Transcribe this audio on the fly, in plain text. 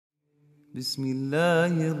بسم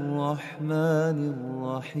الله الرحمن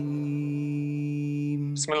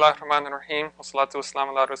الرحيم. Bismillah ar-Rahman ar-Rahim. Wassalatu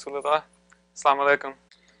wassalamu ala Rasulullah. Assalamu alaikum.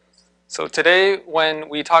 So today, when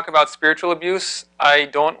we talk about spiritual abuse, I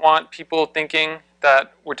don't want people thinking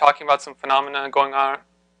that we're talking about some phenomena going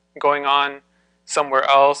on somewhere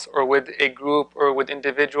else, or with a group or with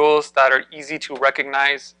individuals that are easy to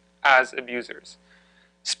recognize as abusers.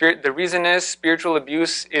 The reason is spiritual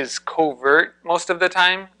abuse is covert most of the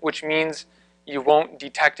time, which means you won't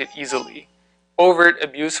detect it easily. Overt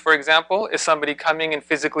abuse, for example, is somebody coming and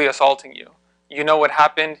physically assaulting you. You know what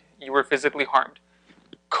happened, you were physically harmed.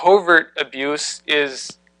 Covert abuse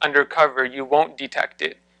is undercover, you won't detect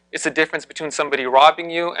it. It's the difference between somebody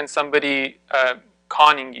robbing you and somebody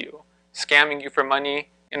conning you, scamming you for money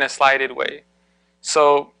in a slighted way.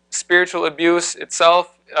 So spiritual abuse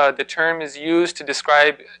itself, the term is used to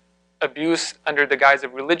describe abuse under the guise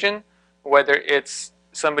of religion, whether it's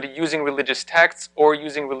somebody using religious texts or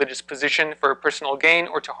using religious position for personal gain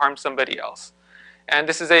or to harm somebody else. And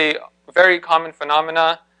this is a very common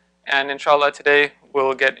phenomena, and inshallah today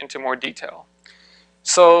we'll get into more detail.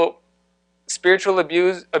 So spiritual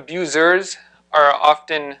abusers are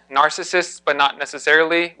often narcissists, but not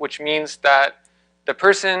necessarily, which means that the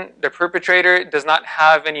perpetrator, does not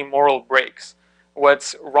have any moral breaks.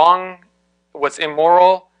 What's wrong, what's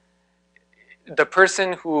immoral, the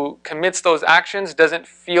person who commits those actions doesn't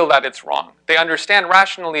feel that it's wrong. They understand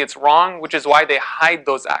rationally it's wrong, which is why they hide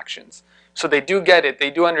those actions. So they do get it,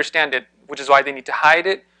 they do understand it, which is why they need to hide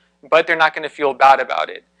it, but they're not going to feel bad about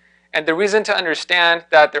it. And the reason to understand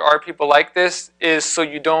that there are people like this is so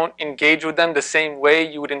you don't engage with them the same way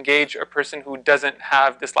you would engage a person who doesn't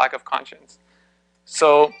have this lack of conscience.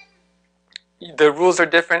 So the rules are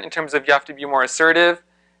different in terms of you have to be more assertive,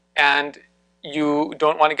 and you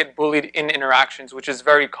don't want to get bullied in interactions, which is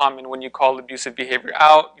very common when you call abusive behavior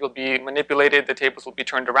out. You'll be manipulated, the tables will be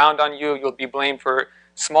turned around on you, you'll be blamed for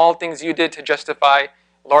small things you did to justify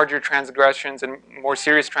larger transgressions and more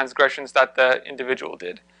serious transgressions that the individual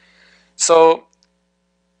did. So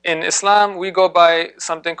in Islam, we go by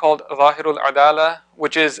something called Zahirul Adala,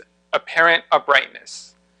 which is apparent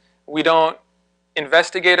uprightness. We don't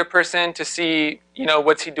investigate a person to see,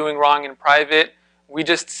 what's he doing wrong in private. We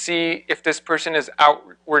just see if this person is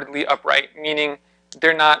outwardly upright, meaning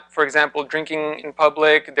they're not, for example, drinking in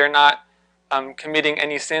public, they're not committing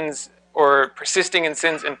any sins or persisting in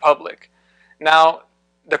sins in public. Now,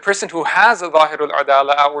 the person who has a Zahirul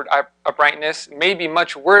Adala, outward uprightness, may be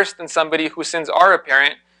much worse than somebody whose sins are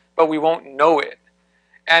apparent, but we won't know it.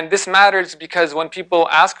 And this matters because when people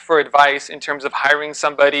ask for advice in terms of hiring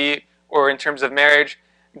somebody or in terms of marriage,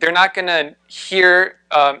 they're not going to hear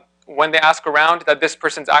when they ask around that this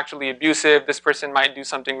person's actually abusive, this person might do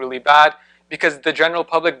something really bad, because the general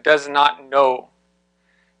public does not know.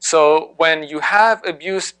 So when you have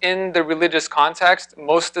abuse in the religious context,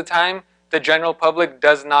 most of the time, the general public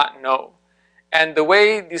does not know. And the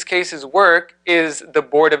way these cases work is the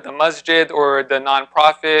board of the masjid or the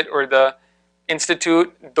nonprofit or the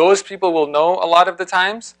institute, those people will know a lot of the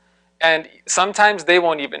times, and sometimes they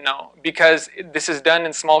won't even know because this is done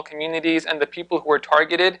in small communities and the people who are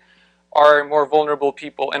targeted are more vulnerable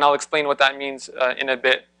people, and I'll explain what that means in a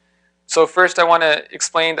bit. So first I want to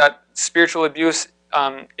explain that spiritual abuse,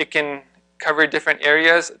 it can cover different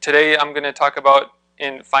areas. Today I'm going to talk about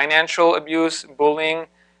in financial abuse, bullying,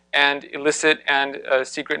 and illicit and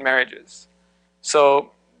secret marriages.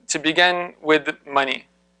 So to begin with money.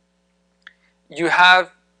 You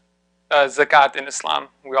have zakat in Islam,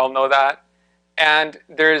 we all know that, and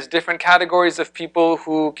there's different categories of people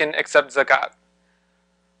who can accept zakat.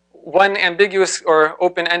 One ambiguous or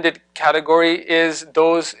open-ended category is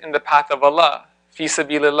those in the path of Allah, fi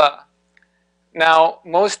sabilillah. Now,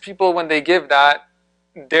 most people when they give that,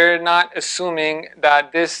 they're not assuming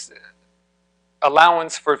that this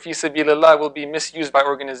allowance for fi sabilillah will be misused by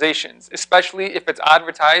organizations, especially if it's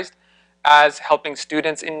advertised as helping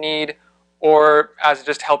students in need or as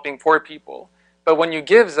just helping poor people. But when you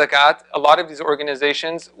give zakat, a lot of these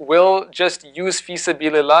organizations will just use fi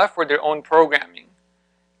sabilillah for their own programming,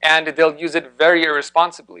 and they'll use it very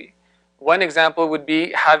irresponsibly. One example would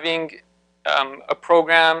be having a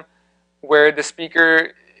program where the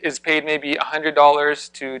speaker is paid maybe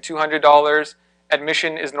 $100 to $200.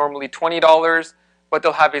 Admission is normally $20, but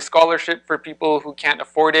they'll have a scholarship for people who can't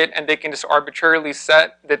afford it, and they can just arbitrarily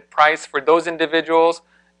set the price for those individuals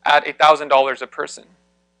at $1,000 a person.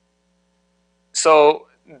 So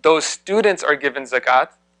those students are given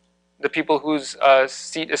zakat, the people whose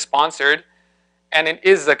seat is sponsored, and it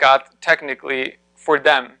is zakat technically for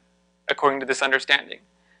them, according to this understanding.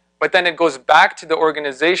 But then it goes back to the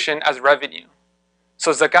organization as revenue. So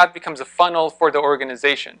zakat becomes a funnel for the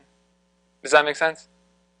organization. Does that make sense?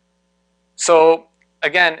 So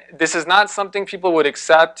again, this is not something people would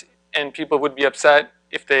accept, and people would be upset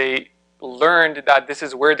if they learned that this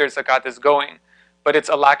is where their zakat is going. But it's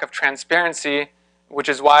a lack of transparency, which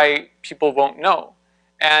is why people won't know.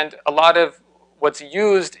 And a lot of what's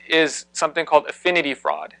used is something called affinity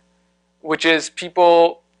fraud, which is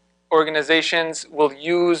people, organizations will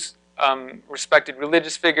use respected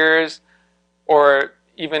religious figures or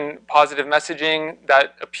even positive messaging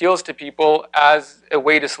that appeals to people as a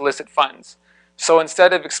way to solicit funds. So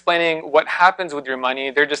instead of explaining what happens with your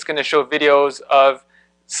money, they're just going to show videos of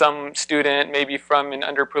some student, maybe from an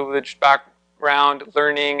underprivileged background,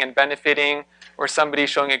 learning and benefiting, or somebody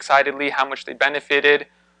showing excitedly how much they benefited,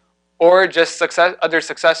 or just other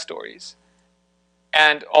success stories.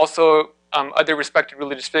 And also other respected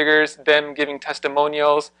religious figures, them giving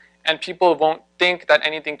testimonials, and people won't think that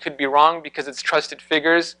anything could be wrong because it's trusted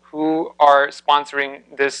figures who are sponsoring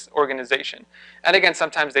this organization. And again,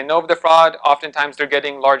 sometimes they know of the fraud, oftentimes they're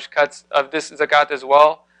getting large cuts of this zakat as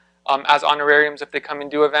well, as honorariums if they come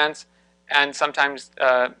and do events, and sometimes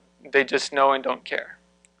they just know and don't care.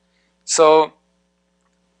 So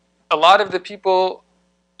a lot of the people,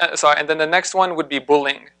 and then the next one would be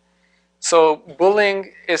bullying. So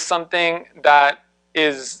bullying is something that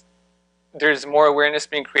there's more awareness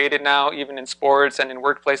being created now, even in sports and in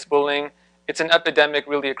workplace bullying. It's an epidemic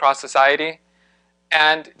really across society.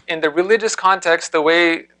 And in the religious context,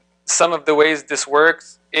 some of the ways this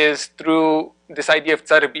works is through this idea of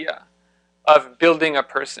tarbiyah, of building a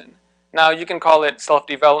person. Now you can call it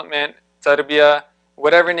self-development, tarbiyah,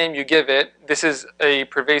 whatever name you give it, this is a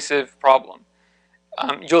pervasive problem.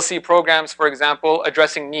 You'll see programs, for example,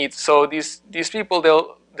 addressing needs. So these people,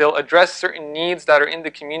 they'll address certain needs that are in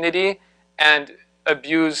the community and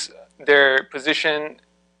abuse their position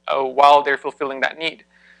while they're fulfilling that need.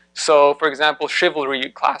 So, for example, chivalry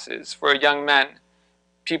classes for young men,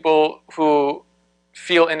 people who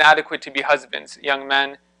feel inadequate to be husbands, young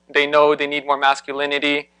men, they know they need more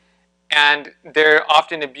masculinity, and they're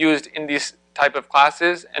often abused in these type of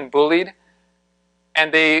classes and bullied.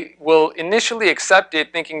 And they will initially accept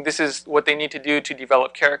it thinking this is what they need to do to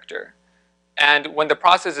develop character. And when the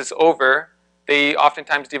process is over, they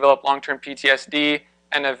oftentimes develop long-term PTSD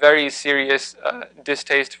and a very serious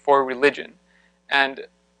distaste for religion. And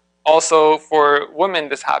also for women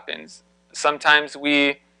this happens. Sometimes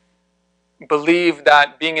we believe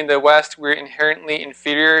that being in the West, we're inherently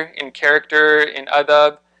inferior in character, in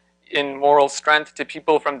adab, in moral strength to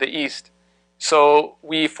people from the East. So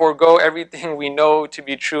we forego everything we know to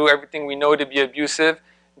be true, everything we know to be abusive,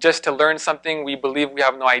 just to learn something we believe we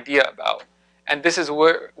have no idea about. And this is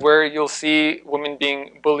where you'll see women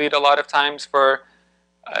being bullied a lot of times for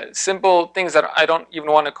simple things that I don't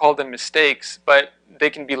even want to call them mistakes, but they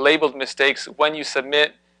can be labeled mistakes when you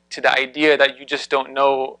submit to the idea that you just don't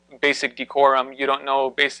know basic decorum, you don't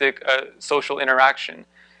know basic social interaction.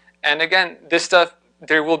 And again, this stuff,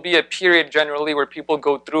 there will be a period generally where people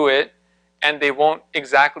go through it and they won't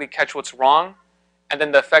exactly catch what's wrong, and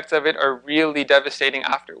then the effects of it are really devastating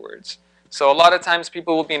afterwards. So a lot of times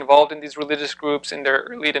people will be involved in these religious groups in their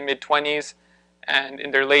early to mid-20s, and in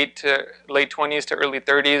their late 20s to early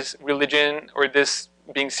 30s, religion, or this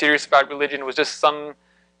being serious about religion, was just some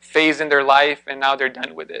phase in their life, and now they're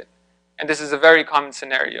done with it. And this is a very common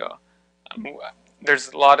scenario. There's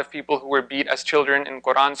a lot of people who were beat as children in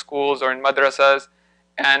Quran schools or in madrasas,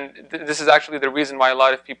 and this is actually the reason why a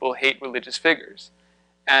lot of people hate religious figures.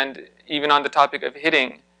 And even on the topic of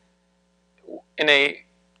hitting,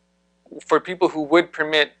 for people who would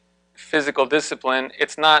permit physical discipline,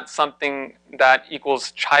 it's not something that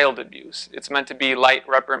equals child abuse. It's meant to be light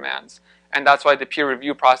reprimands. And that's why the peer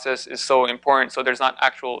review process is so important, so there's not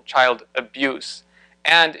actual child abuse.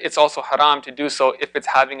 And it's also haram to do so if it's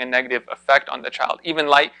having a negative effect on the child.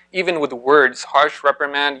 Even with words, harsh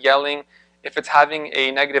reprimand, yelling, if it's having a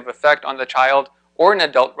negative effect on the child or an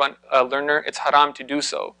adult learner, it's haram to do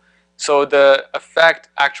so. So the effect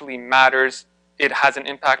actually matters. It has an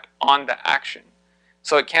impact on the action.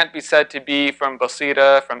 So it can't be said to be from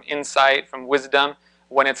basira, from insight, from wisdom,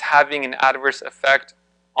 when it's having an adverse effect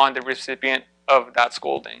on the recipient of that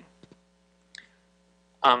scolding.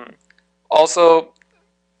 Also,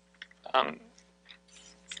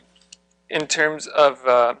 in terms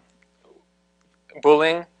of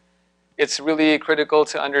bullying, it's really critical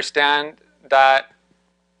to understand that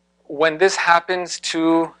when this happens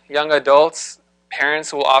to young adults,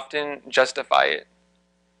 parents will often justify it.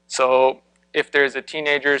 So if there's a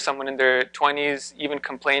teenager, someone in their 20s, even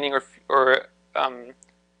complaining or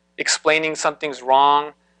explaining something's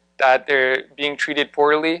wrong, that they're being treated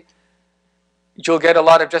poorly, you'll get a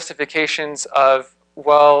lot of justifications of,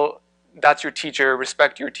 well, that's your teacher,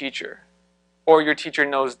 respect your teacher, or your teacher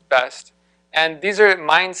knows best. And these are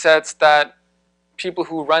mindsets that people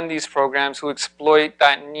who run these programs, who exploit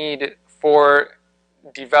that need for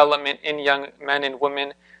development in young men and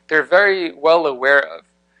women, they're very well aware of.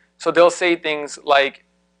 So they'll say things like,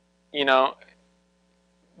 you know,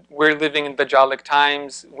 we're living in Dajjalic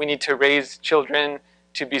times, we need to raise children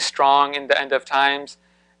to be strong in the end of times,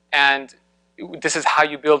 and this is how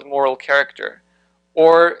you build moral character.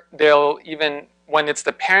 Or they'll even, when it's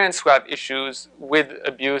the parents who have issues with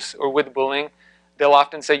abuse or with bullying, they'll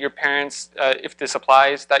often say your parents, if this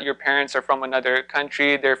applies, that your parents are from another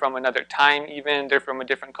country, they're from another time even, they're from a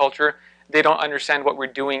different culture, they don't understand what we're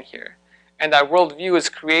doing here. And that worldview is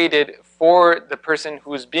created for the person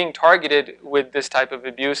who's being targeted with this type of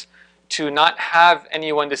abuse to not have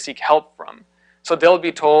anyone to seek help from. So they'll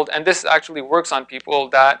be told, and this actually works on people,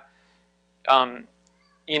 that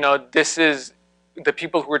you know, this is, the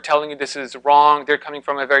people who are telling you this is wrong, they're coming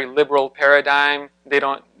from a very liberal paradigm. They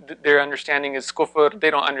don't, their understanding is kufr. They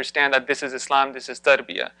don't understand that this is Islam, this is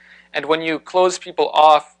tarbiyah. And when you close people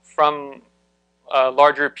off from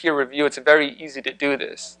larger peer review, it's very easy to do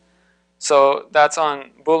this. So that's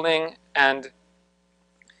on bullying and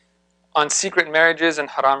on secret marriages and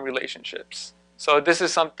haram relationships. So this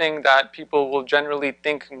is something that people will generally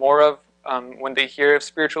think more of when they hear of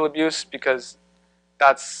spiritual abuse, because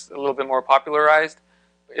that's a little bit more popularized.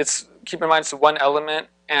 It's, keep in mind, it's one element.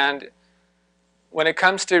 And when it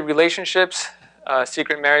comes to relationships,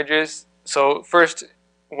 secret marriages, so first,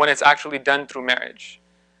 when it's actually done through marriage.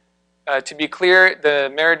 To be clear,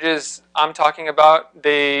 the marriages I'm talking about,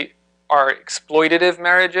 they are exploitative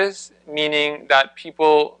marriages, meaning that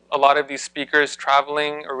people, a lot of these speakers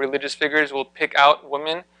traveling or religious figures will pick out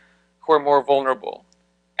women who are more vulnerable.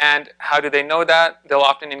 And how do they know that? They'll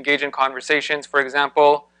often engage in conversations. For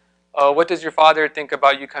example, what does your father think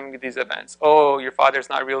about you coming to these events? Oh, your father's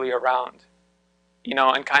not really around. You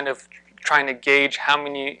know, and kind of trying to gauge how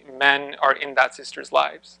many men are in that sister's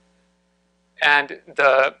lives. And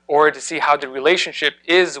or to see how the relationship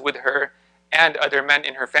is with her and other men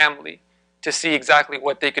in her family, to see exactly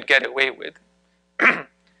what they could get away with.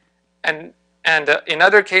 and in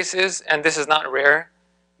other cases, and this is not rare,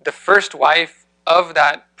 the first wife of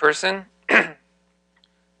that person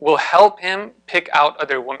will help him pick out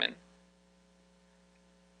other women.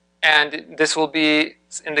 And this will be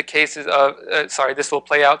in the cases of, this will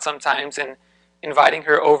play out sometimes in inviting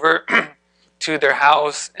her over to their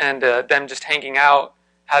house and them just hanging out,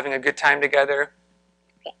 having a good time together,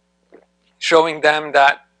 showing them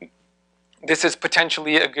that this is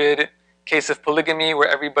potentially a good case of polygamy where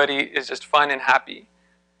everybody is just fun and happy.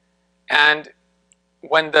 And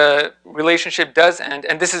when the relationship does end,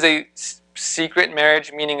 and this is a secret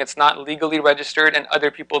marriage, meaning it's not legally registered and other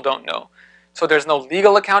people don't know. So there's no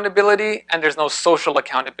legal accountability and there's no social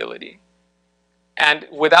accountability. And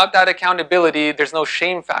without that accountability, there's no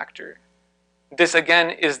shame factor. This again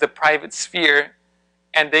is the private sphere,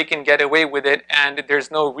 and they can get away with it, and there's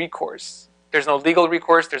no recourse. There's no legal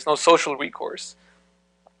recourse, there's no social recourse.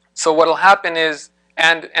 So what will happen is,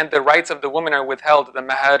 and the rights of the woman are withheld, the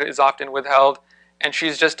mahar is often withheld, and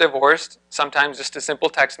she's just divorced, sometimes just a simple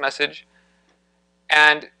text message.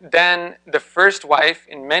 And then the first wife,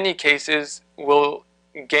 in many cases, will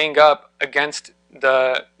gang up against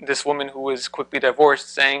this woman who was quickly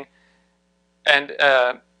divorced, saying, and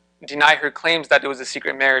deny her claims that it was a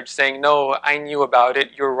secret marriage, saying, no, I knew about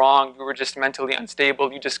it, you're wrong, you were just mentally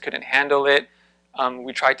unstable, you just couldn't handle it.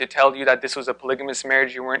 We tried to tell you that this was a polygamous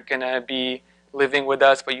marriage, you weren't going to be living with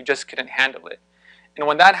us, but you just couldn't handle it. And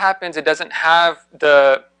when that happens, it doesn't have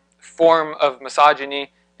the form of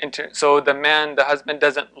misogyny. So the man, the husband,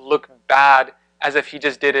 doesn't look bad as if he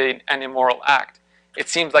just did an immoral act. It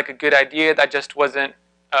seems like a good idea that just wasn't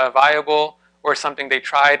viable, or something they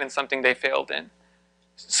tried and something they failed in.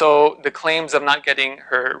 So the claims of not getting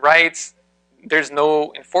her rights, there's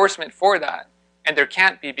no enforcement for that. And there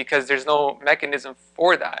can't be, because there's no mechanism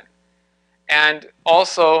for that. And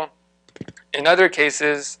also, in other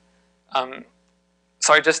cases,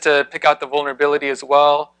 just to pick out the vulnerability as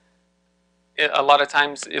well, a lot of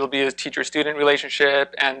times it'll be a teacher-student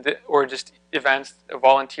relationship, or just events,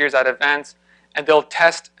 volunteers at events, and they'll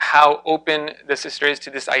test how open the sister is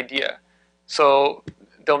to this idea. So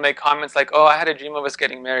they'll make comments like, oh, I had a dream of us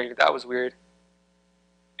getting married, that was weird.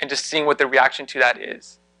 And just seeing what the reaction to that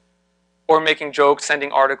is. Or making jokes,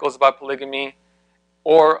 sending articles about polygamy,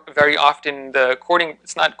 or very often the courting,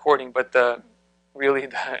 it's not courting, but the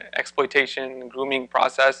exploitation, grooming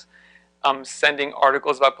process, sending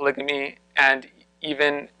articles about polygamy, and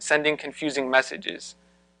even sending confusing messages.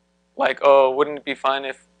 Like, oh, wouldn't it be fun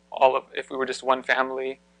if we were just one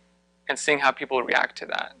family, and seeing how people react to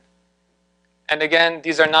that. And again,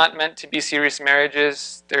 these are not meant to be serious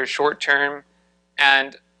marriages. They're short term,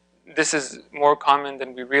 and this is more common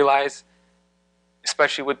than we realize,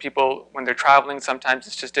 especially with people when they're traveling. Sometimes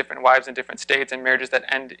it's just different wives in different states and marriages that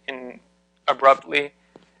end in abruptly,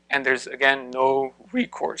 and there's, again, no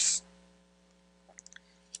recourse.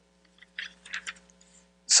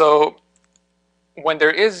 So when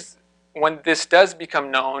this does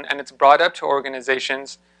become known and it's brought up to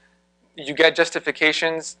organizations, you get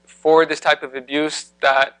justifications for this type of abuse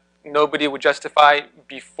that nobody would justify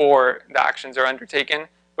before the actions are undertaken,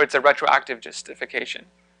 but it's a retroactive justification.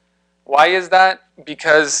 Why is that?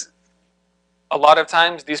 Because a lot of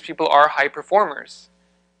times these people are high performers,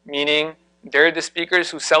 meaning they're the speakers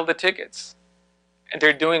who sell the tickets, and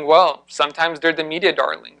they're doing well. Sometimes they're the media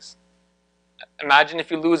darlings. Imagine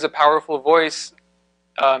if you lose a powerful voice,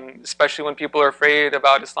 especially when people are afraid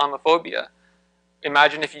about Islamophobia.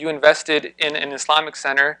 Imagine if you invested in an Islamic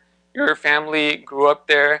center, your family grew up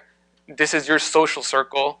there, this is your social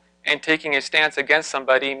circle, and taking a stance against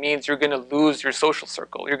somebody means you're going to lose your social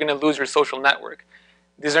circle. You're going to lose your social network.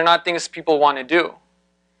 These are not things people want to do.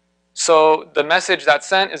 So the message that's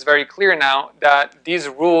sent is very clear now, that these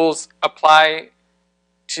rules apply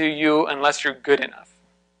to you unless you're good enough.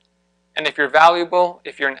 And if you're valuable,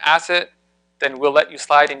 if you're an asset, then we'll let you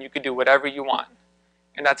slide and you can do whatever you want.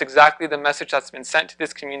 And that's exactly the message that's been sent to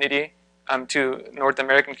this community, to North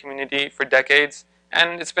American community for decades.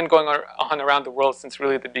 And it's been going on around the world since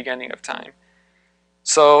really the beginning of time.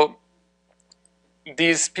 So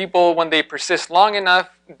these people, when they persist long enough,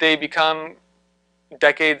 they become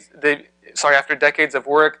after decades of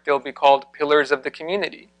work, they'll be called pillars of the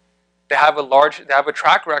community. They have a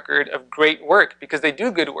track record of great work because they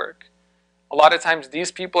do good work. A lot of times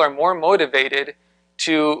these people are more motivated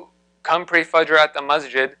to come pray Fajr at the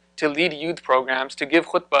masjid, to lead youth programs, to give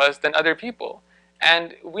khutbahs than other people.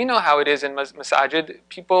 And we know how it is in masajid.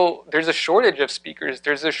 There's a shortage of speakers.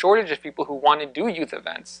 There's a shortage of people who want to do youth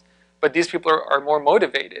events. But these people are more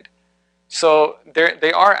motivated. So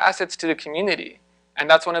they are assets to the community. And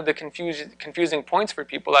that's one of the confusing points for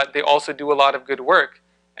people, that they also do a lot of good work.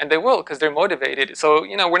 And they will, because they're motivated. So,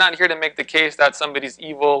 we're not here to make the case that somebody's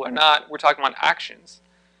evil or not. We're talking about actions.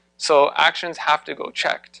 So actions have to go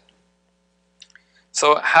checked.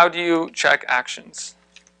 So how do you check actions?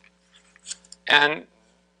 And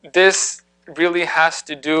this really has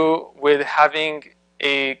to do with having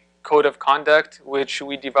a code of conduct, which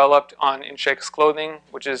we developed on In Sheikh's Clothing,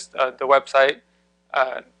 which is the website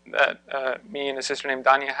that me and a sister named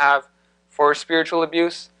Dania have for spiritual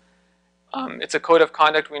abuse. It's a code of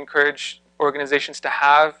conduct we encourage organizations to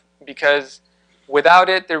have, because without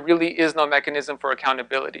it, there really is no mechanism for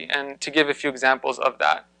accountability. And to give a few examples of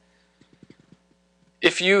that.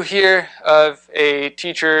 If you hear of a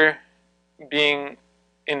teacher being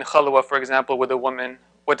in khalwa, for example, with a woman,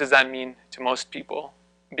 what does that mean to most people?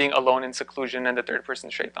 Being alone in seclusion and the third person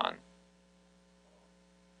shaitan.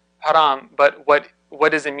 Haram, but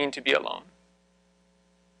what does it mean to be alone?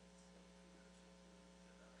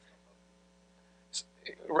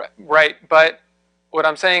 Right, but what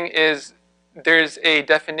I'm saying is there's a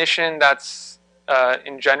definition that's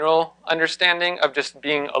in general understanding of just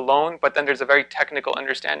being alone, but then there's a very technical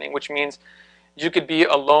understanding, which means you could be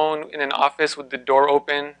alone in an office with the door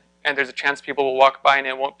open and there's a chance people will walk by and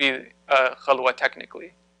it won't be khalwa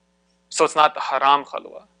technically. So it's not the haram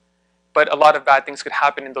khalwa. But a lot of bad things could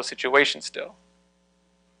happen in those situations still.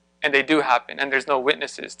 And they do happen, and there's no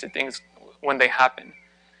witnesses to things when they happen.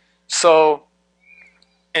 So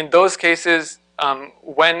in those cases,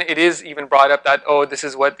 when it is even brought up that, oh, this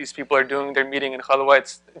is what these people are doing, they're meeting in khalwa,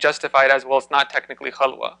 it's justified as, well, it's not technically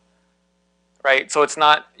khalwa, right? So it's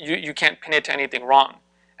not, you can't pin it to anything wrong.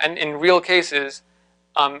 And in real cases,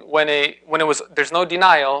 there's no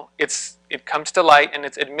denial, it comes to light and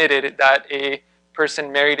it's admitted that a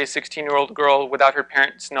person married a 16-year-old girl without her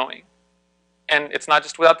parents knowing. And it's not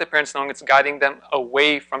just without the parents knowing, it's guiding them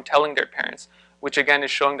away from telling their parents, which again is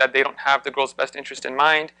showing that they don't have the girl's best interest in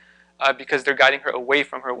mind, because they're guiding her away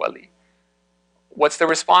from her wali. What's the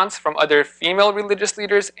response from other female religious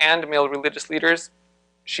leaders and male religious leaders?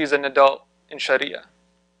 She's an adult in Sharia.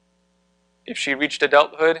 If she reached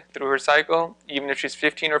adulthood through her cycle, even if she's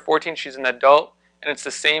 15 or 14, she's an adult, and it's the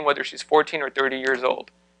same whether she's 14 or 30 years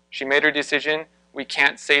old. She made her decision. We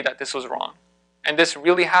can't say that this was wrong. And this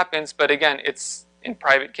really happens, but again, it's in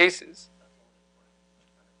private cases.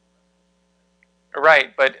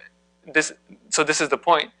 Right, but this is the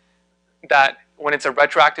point, that when it's a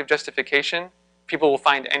retroactive justification, people will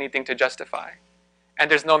find anything to justify. and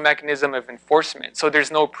there's no mechanism of enforcement. So there's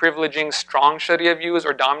no privileging strong Sharia views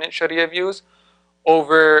or dominant Sharia views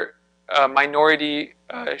over minority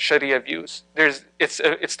Sharia views.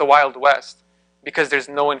 It's the Wild West because there's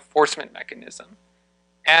no enforcement mechanism.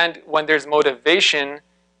 And when there's motivation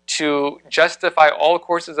to justify all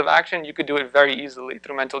courses of action, you could do it very easily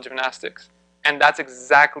through mental gymnastics. And that's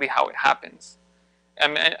exactly how it happens.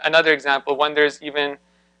 And another example, when there's even,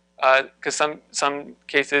 because some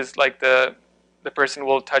cases like the person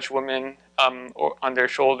will touch women or on their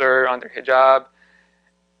shoulder, on their hijab,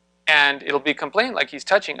 and it'll be complained like he's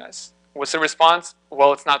touching us. What's the response?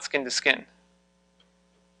 Well, it's not skin to skin.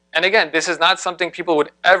 And again, this is not something people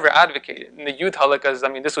would ever advocate. In the youth halakas, I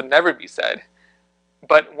mean, this would never be said.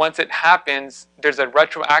 But once it happens, there's a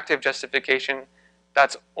retroactive justification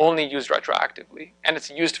that's only used retroactively. And it's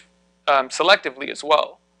used selectively as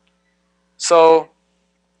well. So,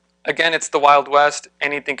 again, it's the Wild West.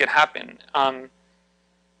 Anything could happen.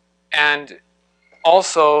 And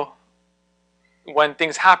also, when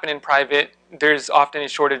things happen in private, there's often a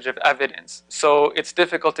shortage of evidence. So it's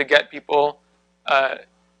difficult to get people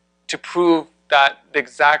to prove that the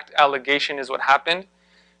exact allegation is what happened.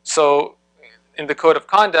 So in the code of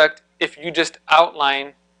conduct, if you just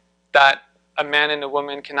outline that a man and a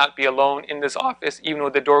woman cannot be alone in this office, even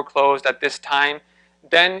with the door closed at this time,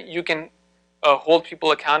 then you can hold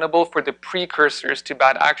people accountable for the precursors to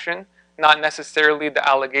bad action, not necessarily the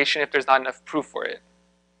allegation if there's not enough proof for it.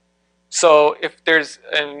 So if there's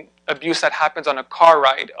an abuse that happens on a car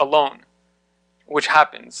ride alone, which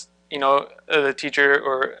happens, you know, the teacher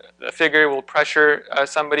or a figure will pressure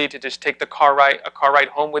somebody to just take a car ride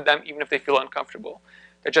home with them, even if they feel uncomfortable.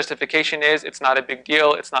 The justification is it's not a big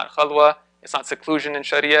deal, it's not khalwa, it's not seclusion in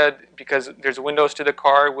Sharia, because there's windows to the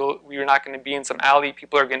car, we're not going to be in some alley,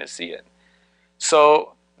 people are going to see it.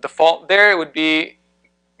 So the fault there would be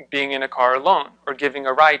being in a car alone or giving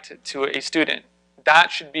a ride to a student.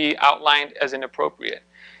 That should be outlined as inappropriate.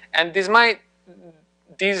 And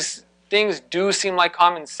these things do seem like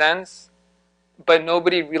common sense, but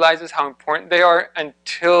nobody realizes how important they are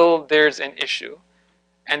until there's an issue.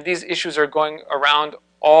 And these issues are going around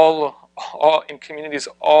all in communities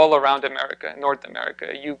all around America, North America,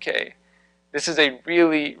 UK. This is a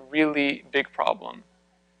really, really big problem.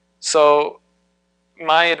 So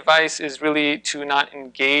my advice is really to not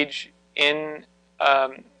engage in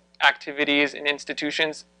activities in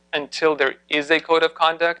institutions until there is a code of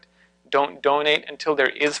conduct. Don't donate until there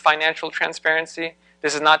is financial transparency.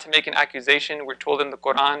 This is not to make an accusation. We're told in the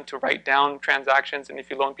Quran to write down transactions, and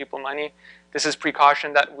if you loan people money, this is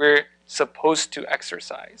precaution that we're supposed to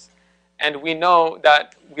exercise. And we know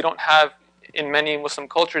that we don't have, in many Muslim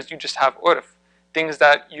cultures, you just have urf, things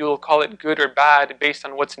that you'll call it good or bad based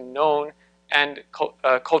on what's known and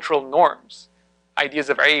cultural norms. Ideas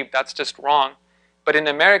of aib, that's just wrong. But in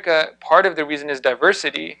America, part of the reason is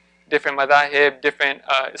diversity, different madahib, different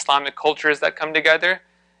Islamic cultures that come together,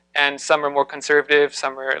 and some are more conservative,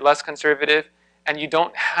 some are less conservative, and you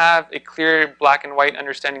don't have a clear black and white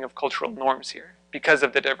understanding of cultural norms here because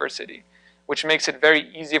of the diversity, which makes it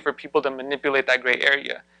very easy for people to manipulate that gray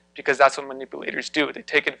area, because that's what manipulators do. They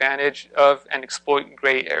take advantage of and exploit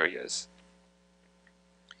gray areas.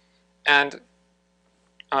 And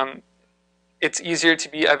it's easier to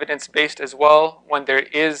be evidence-based as well when there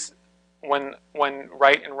is, when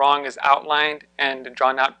right and wrong is outlined and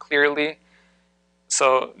drawn out clearly.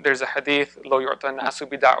 So there's a hadith, لو يعطى الناس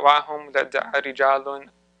بدعواهم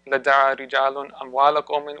لدعا رجال أموال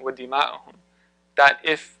قوم ودماءهم. That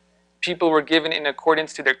if people were given in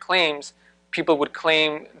accordance to their claims, people would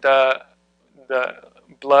claim the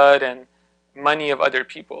blood and money of other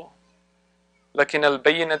people. لكن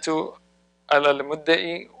البينة على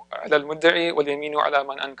المدعي واليمين على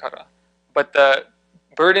من أنكر. But the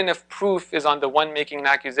burden of proof is on the one making an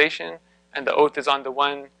accusation, and the oath is on the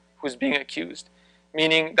one who's being accused.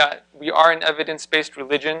 Meaning that we are an evidence-based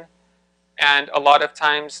religion, and a lot of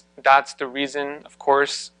times that's the reason, of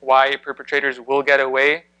course, why perpetrators will get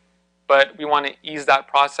away. But we want to ease that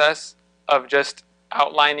process of just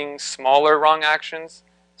outlining smaller wrong actions,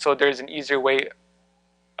 so there's an easier way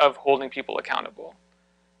of holding people accountable.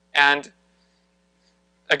 And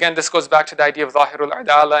again, this goes back to the idea of zahirul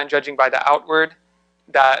adala and judging by the outward,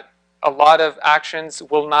 that a lot of actions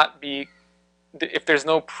will not be, if there's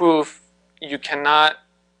no proof, you cannot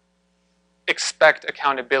expect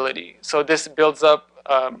accountability. So this builds up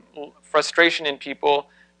frustration in people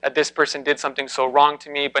that this person did something so wrong to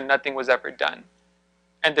me, but nothing was ever done.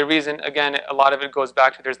 And the reason, again, a lot of it goes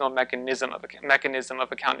back to there's no mechanism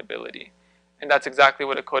of accountability. And that's exactly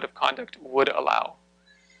what a code of conduct would allow.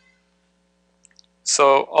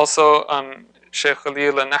 So also, Sheikh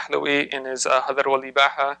Khalil al-Nahlawi in his Hadar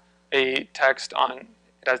wal-Ibaha, a text on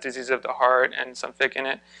it has disease of the heart and some fiqh in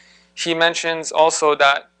it. He mentions also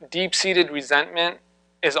that deep-seated resentment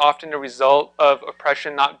is often a result of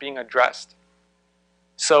oppression not being addressed.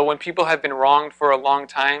 So when people have been wronged for a long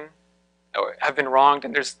time, or have been wronged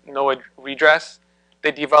and there's no redress,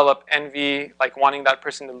 they develop envy, like wanting that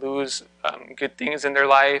person to lose good things in their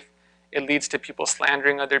life. It leads to people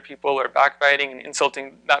slandering other people or backbiting and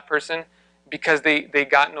insulting that person because they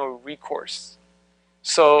got no recourse.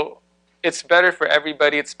 So it's better for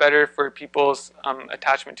everybody, it's better for people's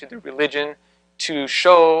attachment to the religion to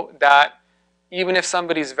show that even if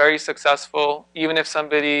somebody is very successful, even if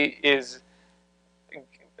somebody is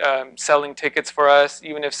selling tickets for us,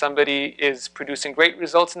 even if somebody is producing great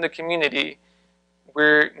results in the community,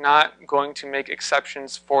 we're not going to make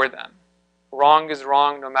exceptions for them. Wrong is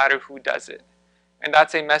wrong no matter who does it. And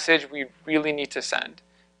that's a message we really need to send,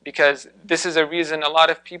 because this is a reason a lot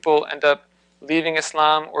of people end up leaving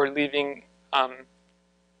Islam or leaving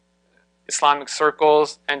Islamic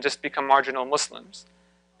circles and just become marginal Muslims.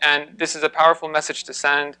 And this is a powerful message to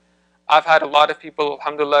send. I've had a lot of people,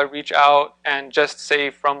 alhamdulillah, reach out and just say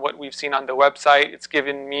from what we've seen on the website, it's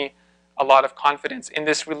given me a lot of confidence in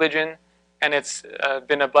this religion. And it's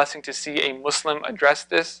been a blessing to see a Muslim address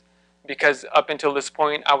this, because up until this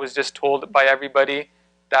point, I was just told by everybody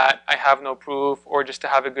that I have no proof, or just to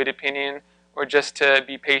have a good opinion, or just to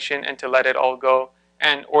be patient and to let it all go,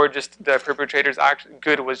 and or just the perpetrator's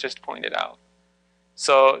good was just pointed out.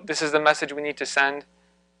 So this is the message we need to send,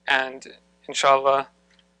 and inshallah,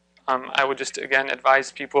 I would just again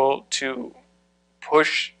advise people to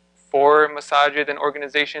push for masajid and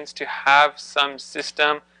organizations to have some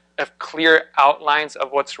system of clear outlines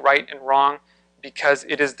of what's right and wrong, because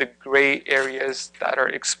it is the gray areas that are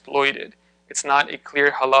exploited. It's not a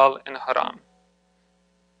clear halal and haram.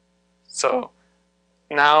 So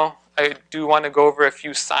now I do want to go over a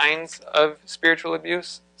few signs of spiritual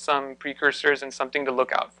abuse, some precursors and something to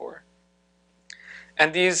look out for.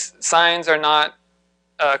 And these signs are not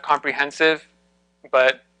comprehensive,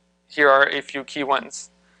 but here are a few key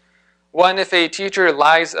ones. One, if a teacher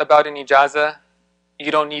lies about an ijazah,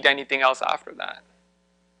 you don't need anything else after that.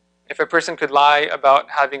 If a person could lie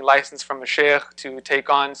about having license from a sheikh to take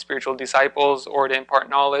on spiritual disciples or to impart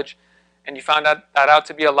knowledge, and you found that out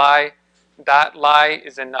to be a lie, that lie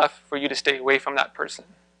is enough for you to stay away from that person.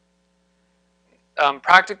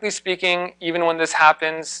 Practically speaking, even when this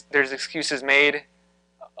happens, there's excuses made.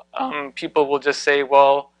 People will just say,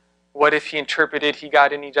 well, what if he interpreted he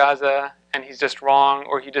got an ijazah and he's just wrong,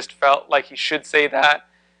 or he just felt like he should say that.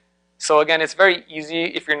 So again, it's very easy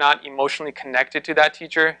if you're not emotionally connected to that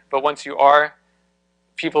teacher, but once you are,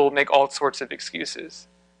 people will make all sorts of excuses.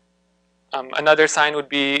 Another sign would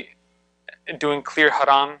be doing clear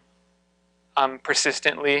haram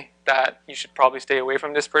persistently, that you should probably stay away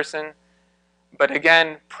from this person. But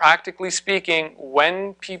again, practically speaking,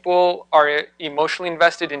 when people are emotionally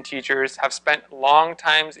invested in teachers, have spent a long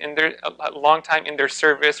time in their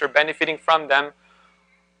service or benefiting from them,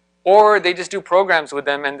 or they just do programs with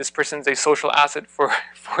them and this person's a social asset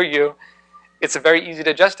for you, it's very easy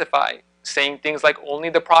to justify saying things like only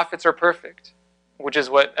the prophets are perfect, which is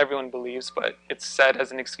what everyone believes, but it's said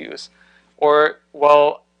as an excuse. Or,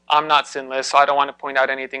 well, I'm not sinless, so I don't want to point out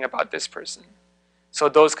anything about this person. So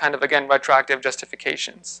those kind of, again, retroactive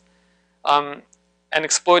justifications. And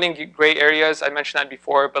exploiting gray areas, I mentioned that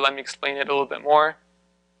before, but let me explain it a little bit more.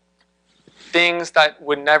 Things that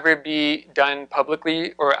would never be done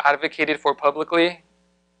publicly or advocated for publicly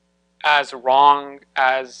as wrong,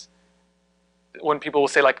 as when people will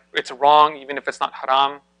say like it's wrong even if it's not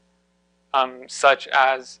haram, such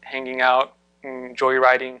as hanging out,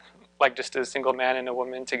 joyriding, like just a single man and a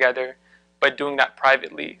woman together, but doing that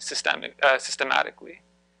privately, systematically.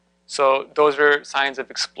 So those are signs of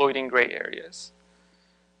exploiting gray areas.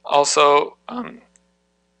 Also,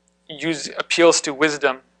 use appeals to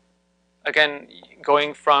wisdom. Again,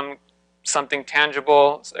 going from something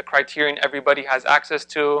tangible, a criterion everybody has access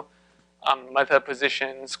to, madhab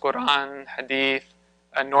positions, Quran, Hadith,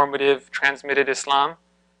 a normative transmitted Islam,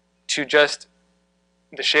 to just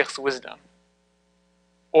the sheikh's wisdom,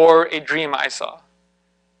 or a dream I saw.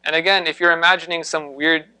 And again, if you're imagining some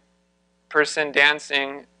weird person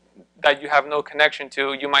dancing that you have no connection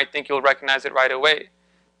to, you might think you'll recognize it right away.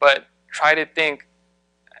 But try to think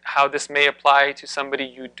how this may apply to somebody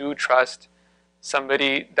you do trust,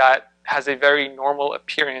 somebody that has a very normal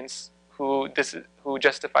appearance, who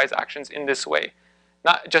justifies actions in this way.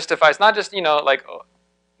 Not just, like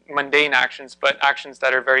mundane actions, but actions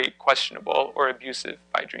that are very questionable or abusive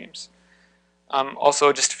by dreams.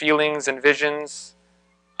 Also just feelings and visions.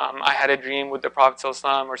 I had a dream with the Prophet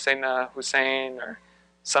ﷺ or Sayyidina Hussein or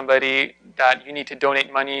somebody that you need to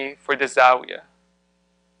donate money for this zawiyah.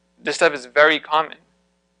 This stuff is very common.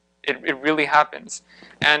 It really happens.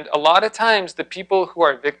 And a lot of times the people who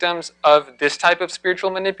are victims of this type of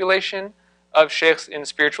spiritual manipulation of sheikhs in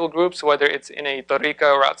spiritual groups, whether it's in a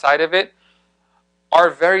tariqah or outside of it, are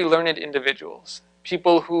very learned individuals.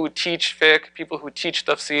 People who teach fiqh, people who teach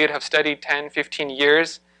tafsir have studied 10, 15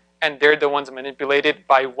 years, and they're the ones manipulated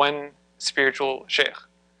by one spiritual sheikh.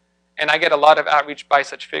 And I get a lot of outreach by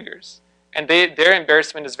such figures. And their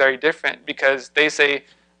embarrassment is very different because they say,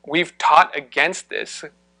 we've taught against this.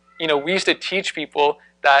 You know, we used to teach people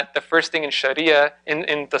that the first thing in Sharia,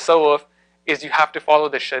 in Tasawwuf, is you have to follow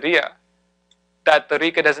the Sharia. That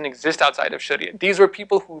tariqah doesn't exist outside of Sharia. These were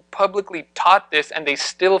people who publicly taught this and they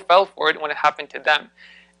still fell for it when it happened to them.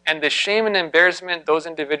 And the shame and embarrassment those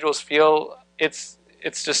individuals feel, it's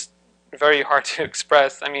just very hard to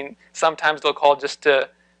express. I mean, sometimes they'll call just to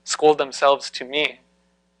scold themselves to me.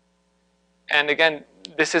 And again,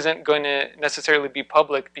 this isn't going to necessarily be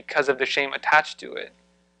public because of the shame attached to it.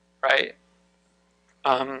 Right?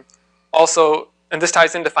 Also, and this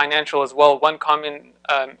ties into financial as well, one common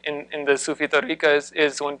in the Sufi tariqas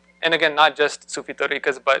is when, and again, not just Sufi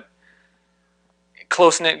tariqas, but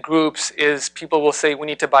close-knit groups is people will say, we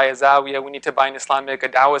need to buy a zawiyah, we need to buy an Islamic, a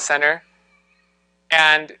dawah center.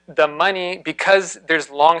 And the money, because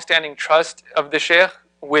there's long-standing trust of the sheikh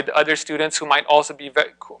with other students who might also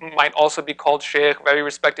be called sheikh, very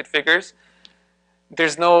respected figures,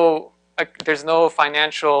 there's no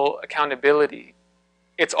financial accountability.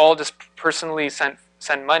 It's all just personally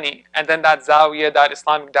send money. And then that zawiyah, that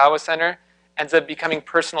Islamic dawah center, ends up becoming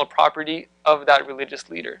personal property of that religious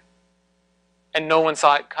leader. And no one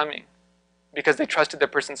saw it coming because they trusted the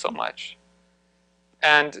person so much.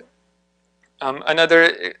 And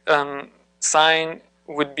another sign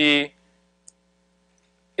would be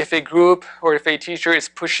if a group or if a teacher is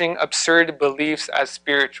pushing absurd beliefs as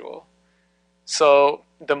spiritual. So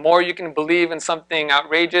the more you can believe in something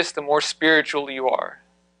outrageous, the more spiritual you are.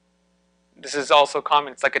 This is also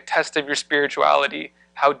common. It's like a test of your spirituality.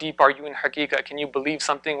 How deep are you in haqiqah? Can you believe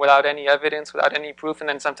something without any evidence, without any proof? And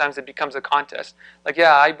then sometimes it becomes a contest. Like,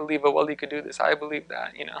 yeah, I believe a wali could do this. I believe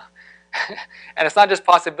that, you know. And it's not just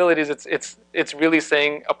possibilities. It's really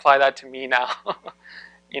saying, apply that to me now.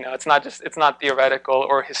 You know, it's not theoretical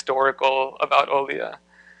or historical about awliya.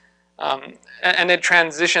 And it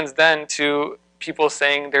transitions then to people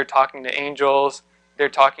saying they're talking to angels, they're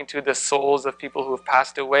talking to the souls of people who have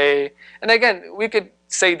passed away. And again, we could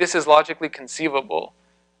say this is logically conceivable,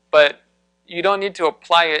 but you don't need to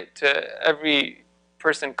apply it to every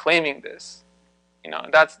person claiming this. You know,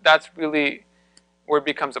 that's really where it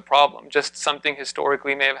becomes a problem. Just something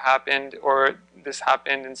historically may have happened, or this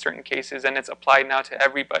happened in certain cases, and it's applied now to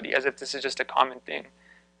everybody as if this is just a common thing.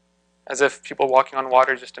 As if people walking on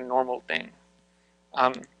water is just a normal thing.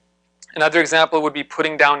 Another example would be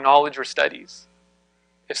putting down knowledge or studies.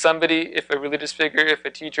 If a religious figure, if a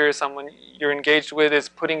teacher, someone you're engaged with is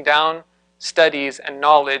putting down studies and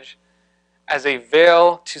knowledge as a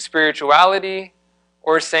veil to spirituality,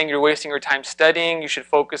 or saying you're wasting your time studying, you should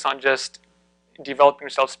focus on just developing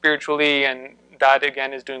yourself spiritually, and that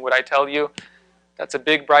again is doing what I tell you, that's a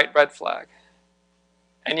big bright red flag.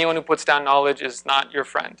 Anyone who puts down knowledge is not your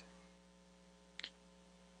friend.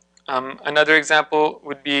 Another example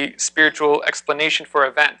would be spiritual explanation for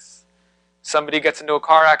events. Somebody gets into a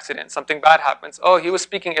car accident, something bad happens. Oh, he was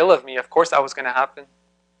speaking ill of me. Of course that was going to happen.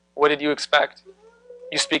 What did you expect?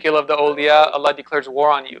 You speak ill of the awliya, Allah declares war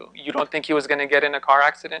on you. You don't think he was going to get in a car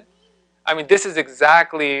accident? I mean, this is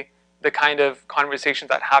exactly the kind of conversations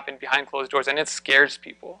that happen behind closed doors, and it scares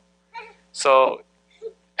people. So,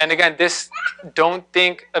 and again, don't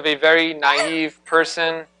think of a very naive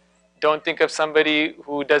person. Don't think of somebody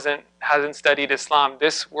who hasn't studied Islam.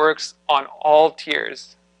 This works on all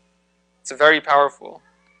tiers. It's very powerful.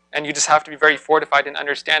 And you just have to be very fortified in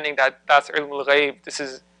understanding that that's ilmul ghaib.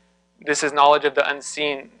 This is knowledge of the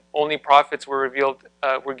unseen. Only prophets were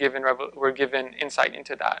given insight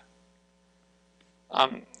into that.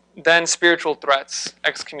 Then spiritual threats,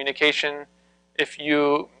 excommunication. If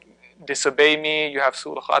you disobey me, you have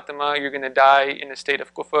su'ul khatima, you're going to die in a state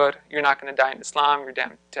of kufr, you're not going to die in Islam, you're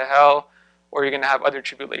damned to hell, or you're going to have other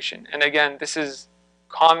tribulation. And again, this is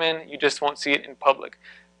common, you just won't see it in public.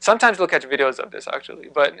 Sometimes you'll catch videos of this actually,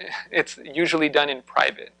 but it's usually done in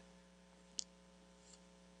private.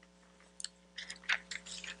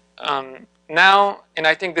 Now, and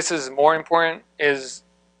I think this is more important, is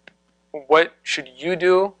what should you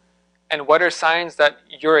do, and what are signs that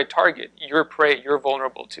you're a target, you're prey, you're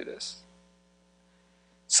vulnerable to this.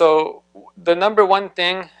 So the number one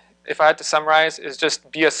thing, if I had to summarize, is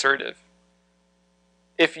just be assertive.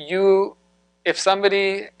 If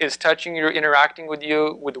somebody is touching you or interacting with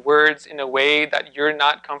you with words in a way that you're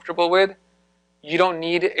not comfortable with, you don't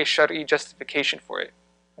need a shari justification for it.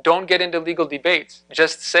 Don't get into legal debates.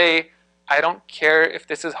 Just say, I don't care if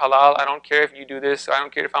this is halal, I don't care if you do this, or I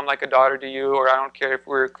don't care if I'm like a daughter to you, or I don't care if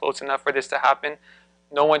we're close enough for this to happen.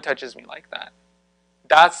 No one touches me like that.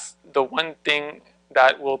 That's the one thing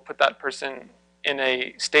that will put that person in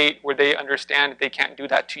a state where they understand they can't do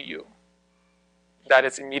that to you, that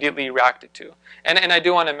it's immediately reacted to. And I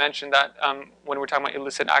do want to mention that when we're talking about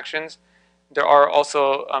illicit actions, there are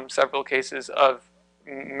also several cases of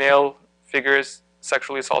male figures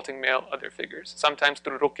sexually assaulting male other figures. Sometimes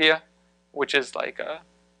through ruqya, which is like a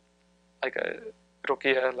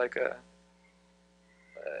ruqya,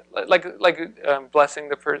 blessing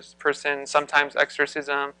the person. Sometimes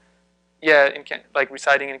exorcism, like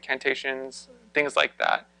reciting incantations, things like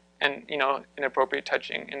that, and inappropriate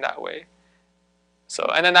touching in that way. So,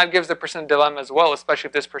 and then that gives the person a dilemma as well, especially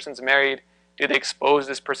if this person's married. Do they expose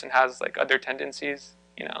this person has like other tendencies,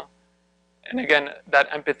 And again, that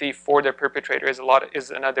empathy for their perpetrator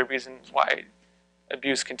is another reason why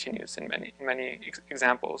abuse continues in many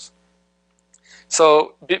examples.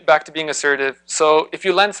 So back to being assertive. So if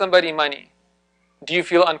you lend somebody money, do you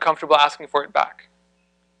feel uncomfortable asking for it back?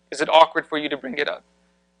 Is it awkward for you to bring it up?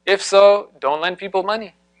 If so, don't lend people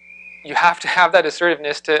money. You have to have that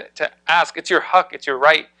assertiveness to ask. It's your haqq, it's your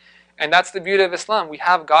right. And that's the beauty of Islam. We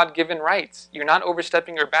have God-given rights. You're not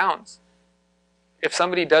overstepping your bounds. If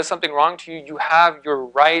somebody does something wrong to you, you have your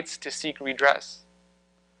rights to seek redress.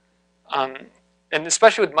 And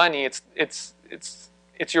especially with money, it's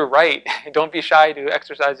your right. Don't be shy to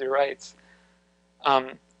exercise your rights.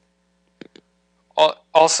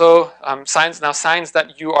 Also, signs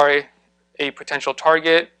that you are a potential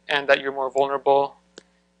target and that you're more vulnerable.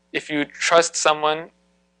 If you trust someone,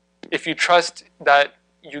 if you trust that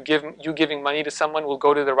you giving money to someone will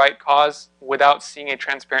go to the right cause without seeing a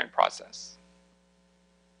transparent process.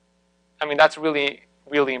 I mean, that's really,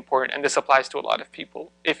 really important, and this applies to a lot of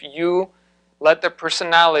people. If you let the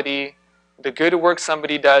personality, the good work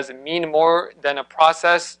somebody does, mean more than a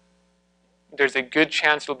process, there's a good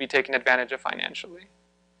chance you'll be taken advantage of financially.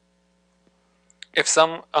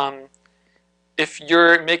 If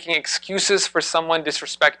you're making excuses for someone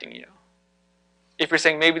disrespecting you, if you're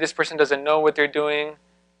saying maybe this person doesn't know what they're doing,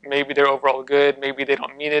 maybe they're overall good, maybe they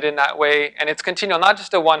don't mean it in that way, and it's continual, not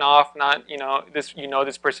just a one-off, not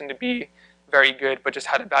this person to be very good, but just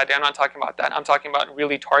had a bad day. I'm not talking about that. I'm talking about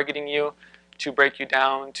really targeting you to break you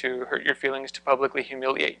down, to hurt your feelings, to publicly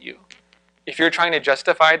humiliate you. If you're trying to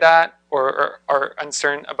justify that or are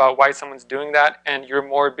uncertain about why someone's doing that, and you're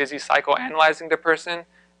more busy psychoanalyzing the person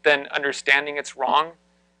than understanding it's wrong,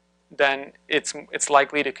 then it's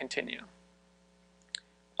likely to continue.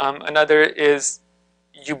 Another is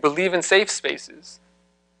you believe in safe spaces.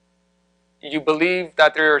 You believe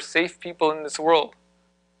that there are safe people in this world,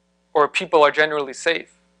 or people are generally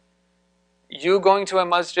safe. You going to a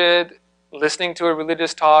masjid, listening to a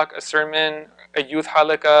religious talk, a sermon, a youth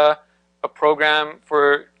halaqah, a program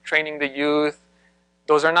for training the youth,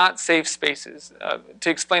 those are not safe spaces. To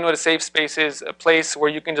explain what a safe space is, a place where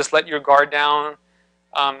you can just let your guard down.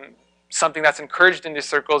 Something that's encouraged in these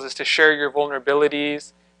circles is to share your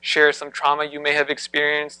vulnerabilities, share some trauma you may have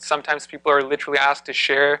experienced. Sometimes people are literally asked to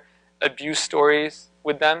share abuse stories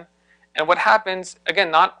with them. And what happens,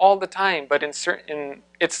 again, not all the time, but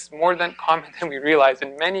it's more than common than we realize.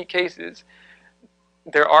 In many cases,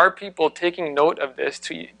 there are people taking note of this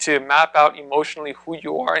to map out emotionally who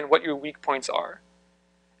you are and what your weak points are.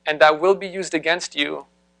 And that will be used against you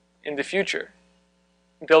in the future.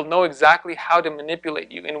 They'll know exactly how to manipulate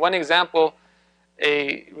you. In one example,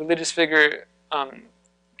 a religious figure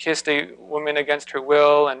kissed a woman against her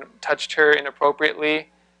will and touched her inappropriately,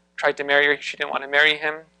 tried to marry her. She didn't want to marry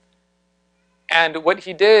him. And what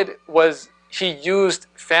he did was he used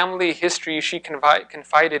family history she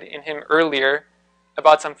confided in him earlier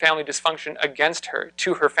about some family dysfunction against her,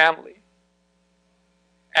 to her family.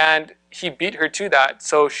 And he beat her to that,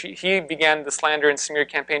 so he began the slander and smear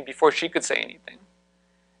campaign before she could say anything.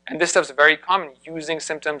 And this stuff's very common, using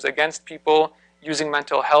symptoms against people, using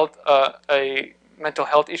mental health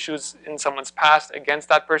issues in someone's past against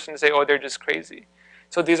that person to say, oh, they're just crazy.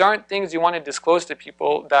 So these aren't things you want to disclose to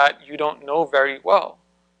people that you don't know very well.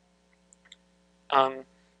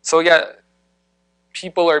 So yeah,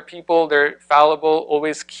 people are people, they're fallible.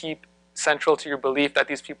 Always keep central to your belief that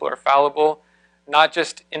these people are fallible. Not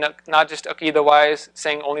just aqidah-wise,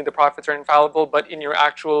 saying only the prophets are infallible, but in your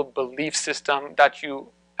actual belief system that you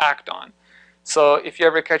act on. So if you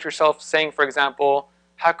ever catch yourself saying, for example,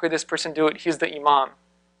 how could this person do it? He's the imam.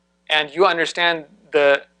 And you understand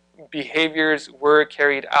the behaviors were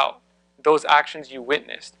carried out, those actions you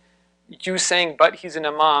witnessed. You saying, but he's an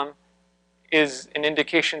imam, is an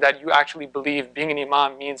indication that you actually believe being an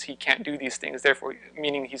imam means he can't do these things, therefore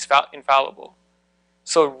meaning he's infallible.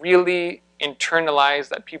 So really internalize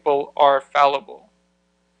that people are fallible.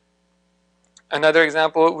 Another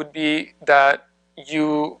example would be that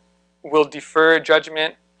you will defer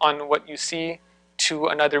judgment on what you see to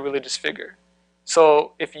another religious figure.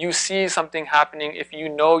 So if you see something happening, if you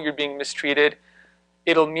know you're being mistreated,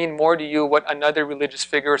 it'll mean more to you what another religious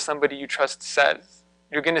figure or somebody you trust says.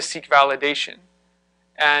 You're going to seek validation.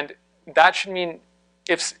 And that should mean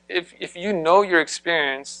if you know your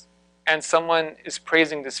experience and someone is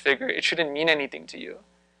praising this figure, it shouldn't mean anything to you.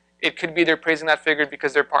 It could be they're praising that figure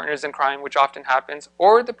because they're partners in crime, which often happens,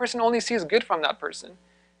 or the person only sees good from that person.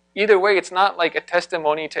 Either way, it's not like a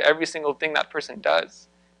testimony to every single thing that person does.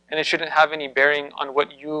 And it shouldn't have any bearing on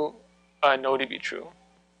what you know to be true.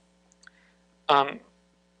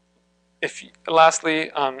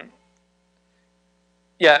 Lastly,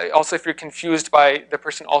 also if you're confused by the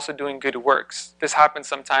person also doing good works. This happens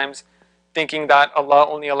sometimes, thinking that Allah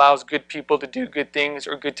only allows good people to do good things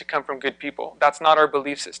or good to come from good people. That's not our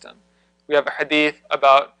belief system. We have a hadith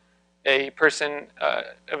about a person,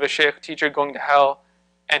 of a sheikh teacher going to hell,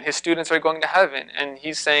 and his students are going to heaven. And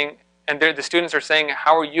he's saying, and the students are saying,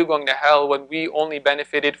 how are you going to hell when we only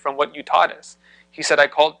benefited from what you taught us? He said,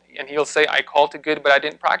 and he'll say, I called to good, but I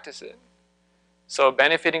didn't practice it. So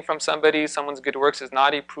benefiting from someone's good works is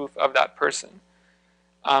not a proof of that person.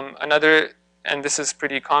 Another, and this is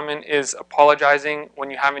pretty common, is apologizing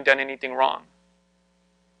when you haven't done anything wrong.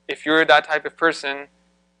 If you're that type of person,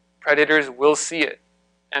 predators will see it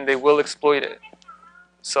and they will exploit it.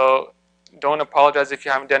 So don't apologize if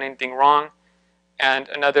you haven't done anything wrong. And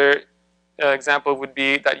another example would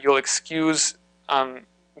be that you'll excuse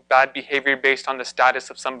bad behavior based on the status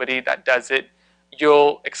of somebody that does it.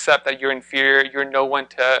 You'll accept that you're inferior. You're no one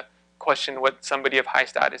to question what somebody of high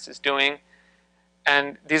status is doing.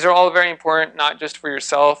 And these are all very important, not just for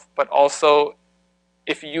yourself, but also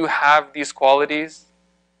if you have these qualities,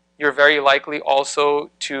 you're very likely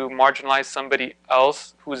also to marginalize somebody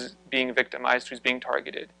else who's being victimized, who's being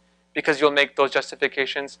targeted, because you'll make those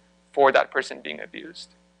justifications for that person being abused.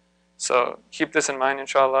 So keep this in mind,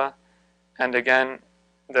 inshallah. And again,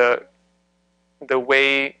 the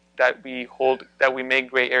way that we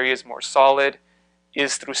make gray areas more solid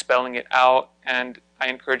is through spelling it out, and I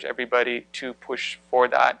encourage everybody to push for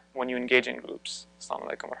that when you engage in groups. Assalamu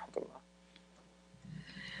alaikum wa rahmatullah.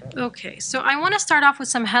 Okay, so I want to start off with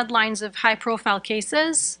some headlines of high-profile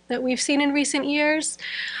cases that we've seen in recent years.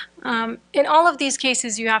 In all of these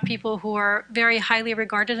cases, you have people who are very highly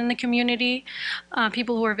regarded in the community,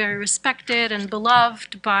 people who are very respected and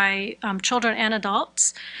beloved by children and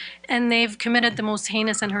adults, and they've committed the most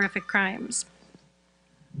heinous and horrific crimes.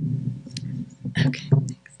 Okay.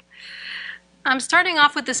 I'm starting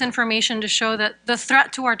off with this information to show that the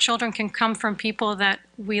threat to our children can come from people that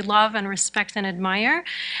we love and respect and admire,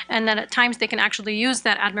 and that at times they can actually use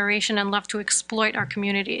that admiration and love to exploit our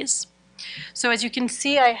communities. So as you can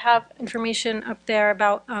see, I have information up there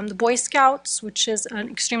about the Boy Scouts, which is an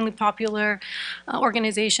extremely popular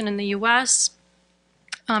organization in the US.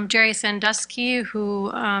 Jerry Sandusky, who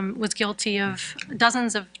was guilty of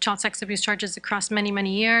dozens of child sex abuse charges across many,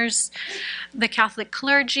 many years. The Catholic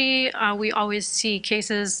clergy, we always see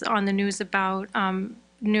cases on the news about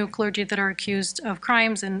new clergy that are accused of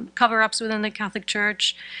crimes and cover-ups within the Catholic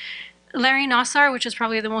Church. Larry Nassar, which is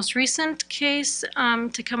probably the most recent case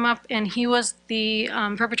to come up, and he was the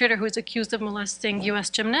perpetrator who was accused of molesting US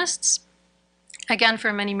gymnasts, again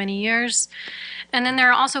for many, many years. And then there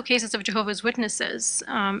are also cases of Jehovah's Witnesses,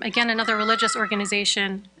 again another religious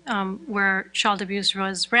organization where child abuse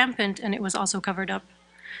was rampant and it was also covered up.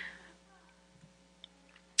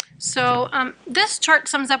 So this chart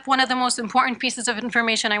sums up one of the most important pieces of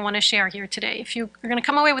information I want to share here today. If you are going to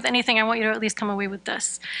come away with anything, I want you to at least come away with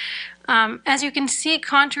this. As you can see,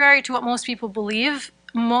 contrary to what most people believe,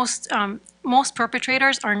 most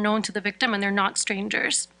perpetrators are known to the victim and they're not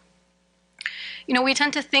strangers. You know, we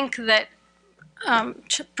tend to think that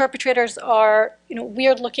perpetrators are,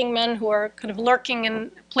 weird-looking men who are kind of lurking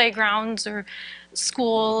in playgrounds or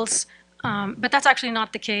schools, but that's actually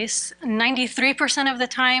not the case. 93% of the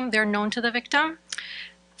time, they're known to the victim.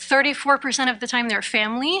 34% of the time, they're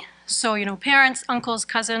family, so, parents, uncles,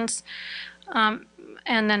 cousins.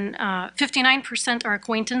 And then 59% are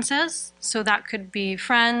acquaintances. So that could be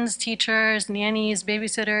friends, teachers, nannies,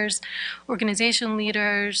 babysitters, organization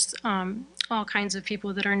leaders, all kinds of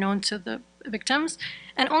people that are known to the victims.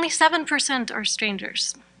 And only 7% are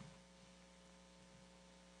strangers.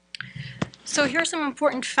 So here's some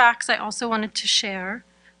important facts I also wanted to share.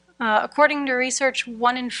 According to research,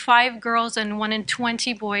 1 in 5 girls and 1 in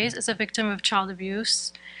 20 boys is a victim of child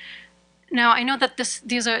abuse. Now, I know that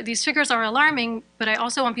these figures are alarming, but I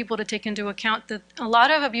also want people to take into account that a lot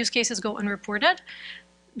of abuse cases go unreported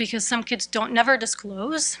because some kids never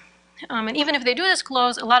disclose. And even if they do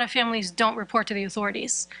disclose, a lot of families don't report to the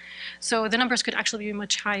authorities. So the numbers could actually be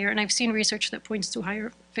much higher, and I've seen research that points to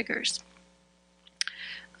higher figures.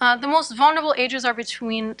 The most vulnerable ages are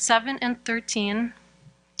between 7 and 13.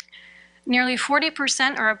 Nearly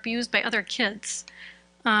 40% are abused by other kids.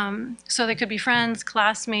 So they could be friends,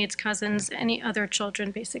 classmates, cousins, any other children,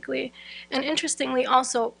 basically. And interestingly,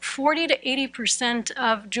 also, 40 to 80%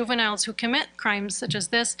 of juveniles who commit crimes such as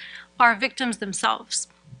this are victims themselves.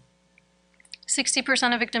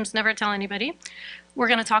 60% of victims never tell anybody. We're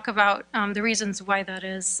going to talk about the reasons why that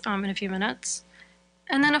is in a few minutes.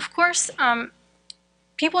 And then, of course,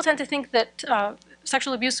 people tend to think that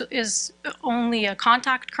sexual abuse is only a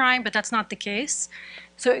contact crime, but that's not the case.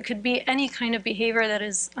 So it could be any kind of behavior that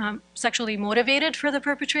is sexually motivated for the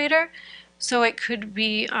perpetrator. So it could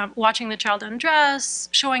be watching the child undress,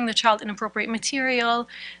 showing the child inappropriate material,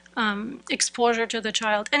 exposure to the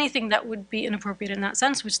child, anything that would be inappropriate in that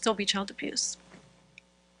sense would still be child abuse.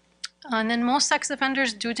 And then most sex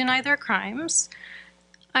offenders do deny their crimes.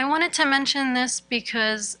 I wanted to mention this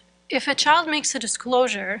because if a child makes a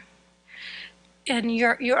disclosure and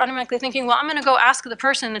you're automatically thinking, well, I'm going to go ask the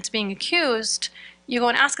person that's being accused, you go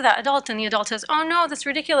and ask that adult, and the adult says, oh no, that's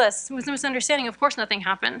ridiculous, it was a misunderstanding, of course nothing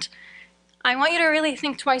happened. I want you to really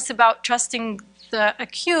think twice about trusting the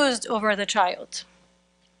accused over the child,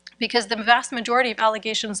 because the vast majority of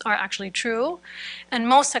allegations are actually true, and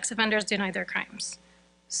most sex offenders deny their crimes.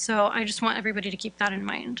 So I just want everybody to keep that in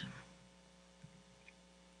mind.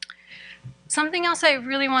 Something else I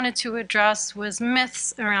really wanted to address was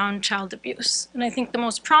myths around child abuse. And I think the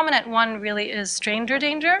most prominent one really is stranger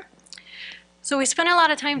danger. So we spend a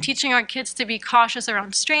lot of time teaching our kids to be cautious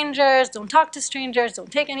around strangers, don't talk to strangers,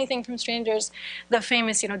 don't take anything from strangers. The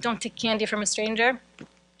famous, don't take candy from a stranger.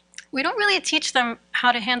 We don't really teach them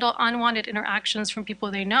how to handle unwanted interactions from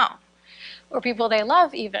people they know, or people they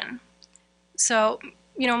love even. So,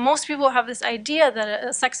 most people have this idea that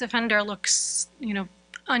a sex offender looks,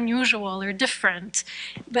 unusual or different,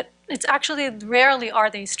 but it's actually rarely are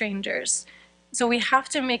they strangers. So we have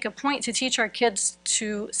to make a point to teach our kids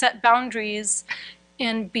to set boundaries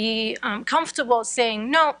and be comfortable saying,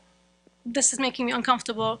 no, this is making me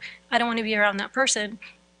uncomfortable, I don't want to be around that person,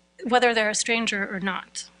 whether they're a stranger or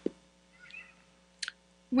not.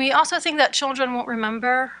 We also think that children won't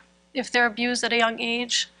remember if they're abused at a young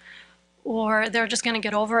age, or they're just going to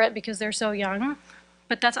get over it because they're so young,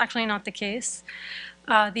 but that's actually not the case.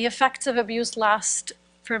 The effects of abuse last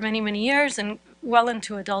for many, many years and well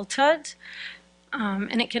into adulthood,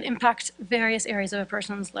 and it can impact various areas of a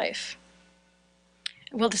person's life.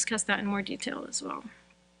 We'll discuss that in more detail as well.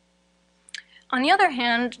 On the other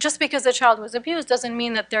hand, just because a child was abused doesn't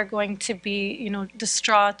mean that they're going to be,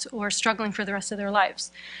 distraught or struggling for the rest of their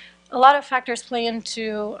lives. A lot of factors play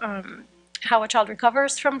into how a child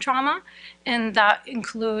recovers from trauma, and that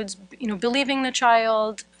includes, believing the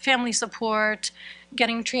child, family support,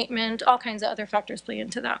 getting treatment, all kinds of other factors play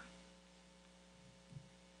into that.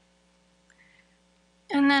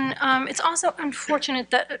 And then it's also unfortunate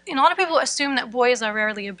that a lot of people assume that boys are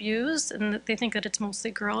rarely abused and that they think that it's mostly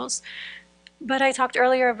girls. But I talked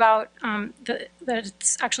earlier about that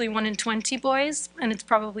it's actually 1 in 20 boys, and it's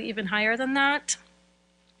probably even higher than that.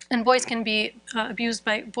 And boys can be abused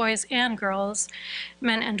by boys and girls,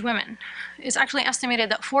 men and women. It's actually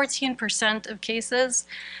estimated that 14% of cases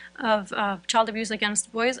of child abuse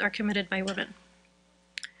against boys are committed by women.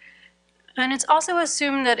 And it's also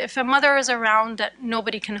assumed that if a mother is around, that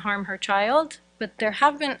nobody can harm her child. But there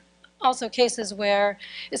have been also cases where,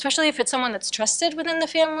 especially if it's someone that's trusted within the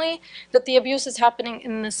family, that the abuse is happening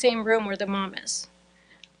in the same room where the mom is.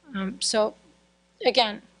 So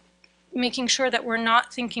again, making sure that we're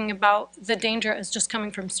not thinking about the danger as just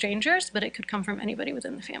coming from strangers, but it could come from anybody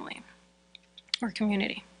within the family or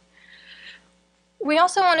community. We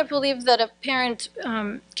also want to believe that a parent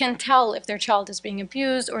can tell if their child is being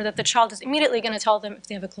abused, or that the child is immediately going to tell them if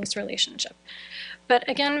they have a close relationship. But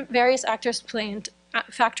again, various factors play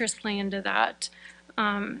into that.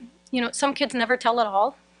 Some kids never tell at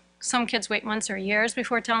all. Some kids wait months or years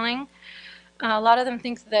before telling. A lot of them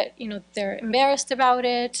think that, they're embarrassed about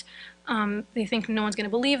it. They think no one's going to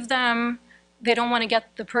believe them. They don't want to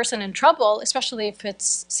get the person in trouble, especially if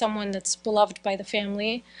it's someone that's beloved by the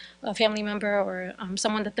family, a family member, or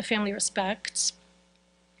someone that the family respects.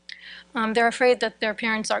 They're afraid that their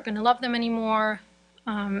parents aren't going to love them anymore.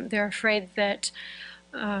 They're afraid that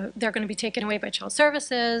they're going to be taken away by child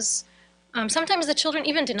services. Sometimes the children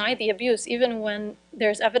even deny the abuse, even when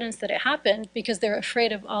there's evidence that it happened, because they're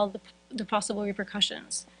afraid of all the possible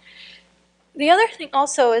repercussions. The other thing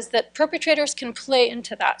also is that perpetrators can play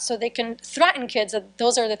into that. So they can threaten kids that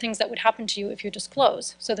those are the things that would happen to you if you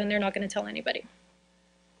disclose. So then they're not going to tell anybody.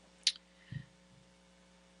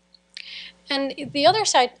 And the other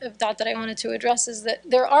side of that I wanted to address is that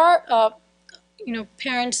there are,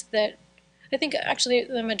 parents that, I think actually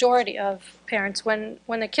the majority of parents, when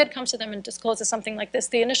a kid comes to them and discloses something like this,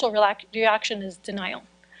 the initial reaction is denial.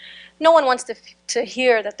 No one wants to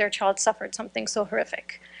hear that their child suffered something so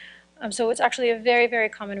horrific. So it's actually a very, very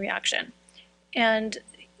common reaction. And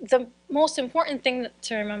the most important thing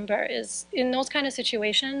to remember is in those kind of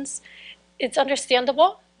situations, it's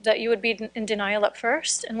understandable that you would be in denial at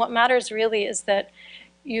first. And what matters really is that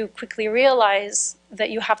you quickly realize that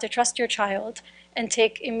you have to trust your child and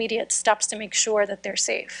take immediate steps to make sure that they're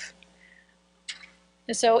safe.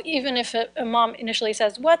 And so even if a mom initially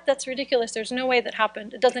says, "What? That's ridiculous. There's no way that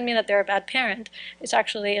happened," it doesn't mean that they're a bad parent. It's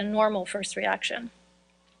actually a normal first reaction.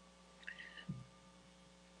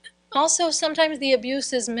 Also, sometimes the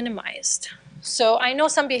abuse is minimized. So I know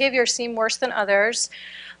some behaviors seem worse than others,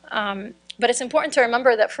 but it's important to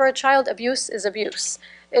remember that for a child, abuse is abuse.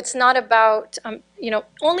 It's not about,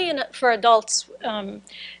 only for adults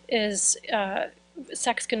is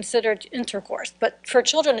sex considered intercourse. But for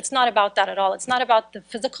children, it's not about that at all. It's not about the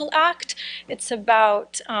physical act. It's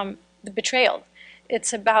about the betrayal.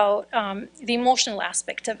 It's about the emotional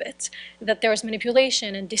aspect of it, that there was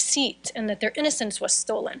manipulation and deceit and that their innocence was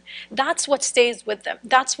stolen. That's what stays with them.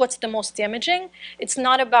 That's what's the most damaging. It's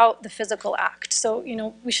not about the physical act. So,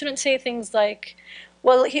 we shouldn't say things like,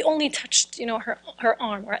 well, he only touched, her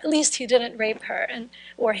arm, or at least he didn't rape her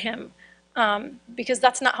or him, because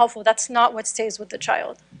that's not helpful. That's not what stays with the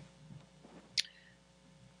child.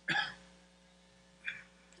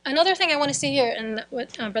 Another thing I want to see here, and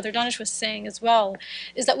what Brother Danish was saying as well,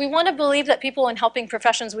 is that we want to believe that people in helping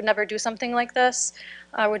professions would never do something like this,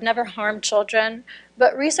 would never harm children.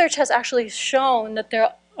 But research has actually shown that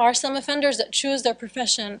there are some offenders that choose their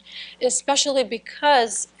profession, especially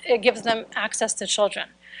because it gives them access to children.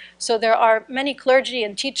 So there are many clergy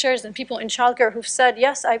and teachers and people in childcare who've said,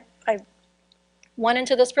 yes, I went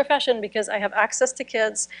into this profession because I have access to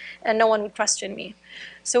kids and no one would question me.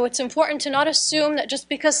 So it's important to not assume that just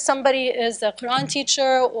because somebody is a Quran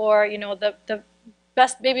teacher or the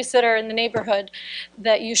best babysitter in the neighborhood,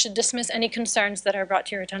 that you should dismiss any concerns that are brought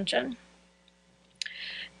to your attention.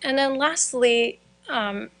 And then lastly,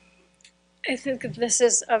 I think this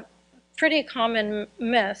is a pretty common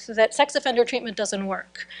myth that sex offender treatment doesn't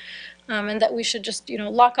work, and that we should just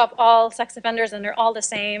lock up all sex offenders and they're all the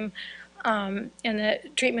same, and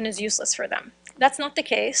that treatment is useless for them. That's not the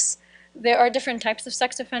case. There are different types of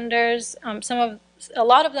sex offenders. A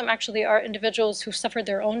lot of them actually are individuals who suffered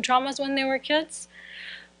their own traumas when they were kids,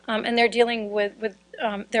 and they're dealing with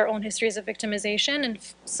their own histories of victimization. And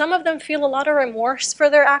some of them feel a lot of remorse for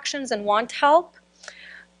their actions and want help.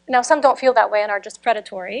 Now, some don't feel that way and are just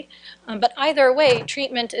predatory. But either way,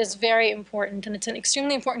 treatment is very important, and it's an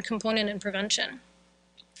extremely important component in prevention.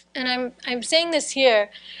 And I'm saying this here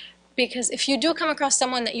because if you do come across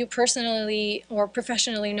someone that you personally or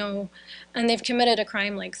professionally know and they've committed a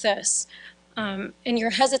crime like this, and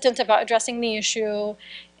you're hesitant about addressing the issue,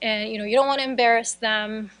 and you don't want to embarrass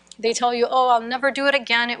them, they tell you, oh, I'll never do it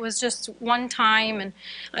again, it was just one time, and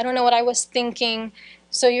I don't know what I was thinking,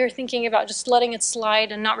 so you're thinking about just letting it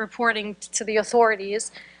slide and not reporting to the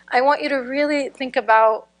authorities. I want you to really think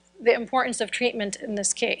about the importance of treatment in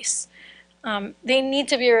this case. They need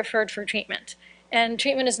to be referred for treatment. And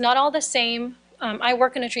treatment is not all the same. I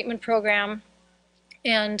work in a treatment program,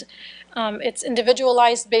 and it's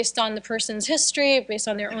individualized based on the person's history, based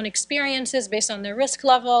on their own experiences, based on their risk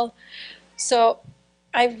level. So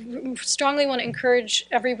I strongly want to encourage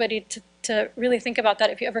everybody to really think about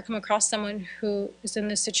that if you ever come across someone who is in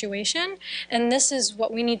this situation. And this is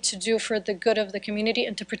what we need to do for the good of the community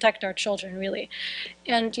and to protect our children, really.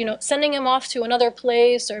 And sending them off to another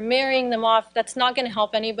place or marrying them off, that's not going to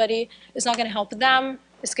help anybody. It's not going to help them.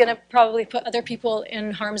 It's going to probably put other people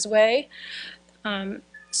in harm's way.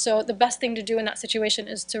 So the best thing to do in that situation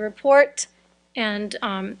is to report and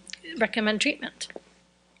recommend treatment.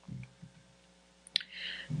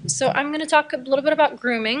 So I'm going to talk a little bit about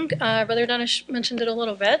grooming. Brother Danish mentioned it a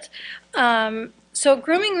little bit. So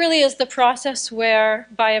grooming really is the process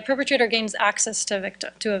whereby a perpetrator gains access to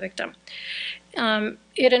a victim.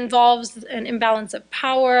 It involves an imbalance of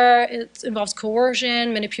power, it involves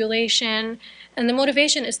coercion, manipulation, and the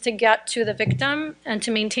motivation is to get to the victim and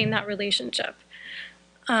to maintain that relationship.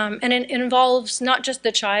 And it involves not just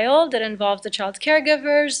the child, it involves the child's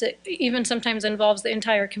caregivers, it even sometimes involves the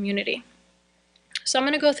entire community. So I'm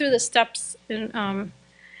going to go through the steps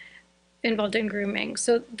involved in grooming.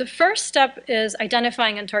 So the first step is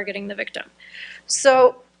identifying and targeting the victim.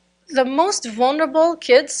 So the most vulnerable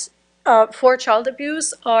kids for child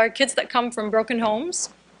abuse are kids that come from broken homes,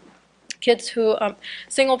 kids who,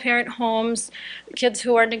 single parent homes, kids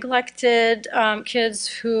who are neglected, kids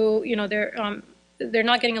who, they're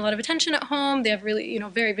not getting a lot of attention at home, they have really,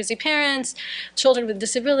 very busy parents, children with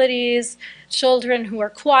disabilities, children who are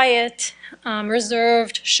quiet,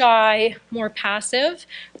 reserved, shy, more passive.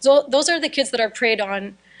 So those are the kids that are preyed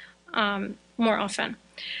on more often.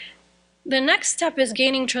 The next step is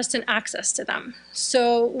gaining trust and access to them.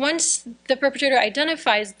 So once the perpetrator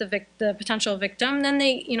identifies the potential victim, then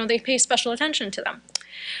they pay special attention to them.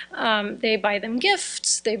 They buy them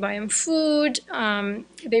gifts, they buy them food,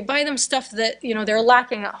 they buy them stuff that they're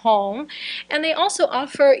lacking at home, and they also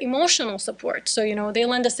offer emotional support. So they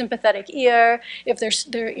lend a sympathetic ear. If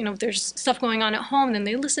there's stuff going on at home, then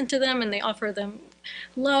they listen to them and they offer them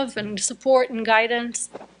love and support and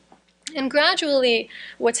guidance. And gradually,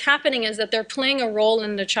 what's happening is that they're playing a role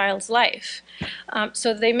in the child's life.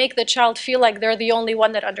 So they make the child feel like they're the only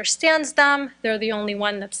one that understands them, they're the only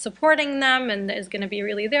one that's supporting them and is going to be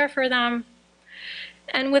really there for them.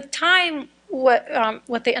 And with time,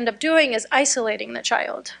 what they end up doing is isolating the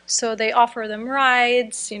child. So they offer them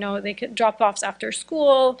rides, they could drop-offs after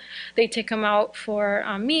school, they take them out for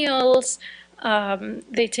meals,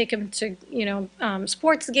 they take them to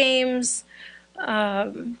sports games.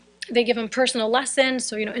 They give them personal lessons,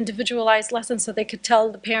 so individualized lessons, so they could tell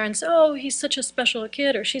the parents, oh, he's such a special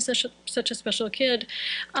kid, or she's such a special kid.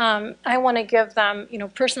 I want to give them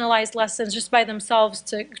personalized lessons just by themselves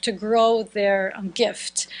to grow their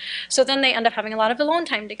gift. So then they end up having a lot of alone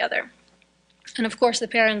time together. And of course, the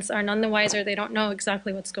parents are none the wiser. They don't know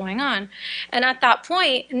exactly what's going on. And at that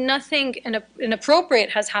point, nothing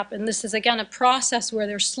inappropriate has happened. This is, again, a process where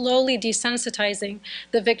they're slowly desensitizing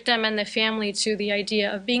the victim and the family to the idea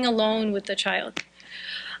of being alone with the child.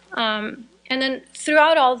 And then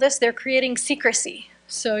throughout all this, they're creating secrecy.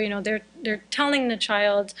 So, they're telling the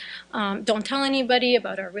child, don't tell anybody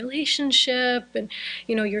about our relationship, and,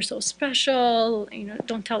 you're so special,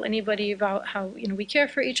 don't tell anybody about how, we care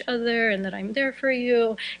for each other and that I'm there for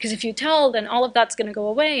you. Because if you tell, then all of that's going to go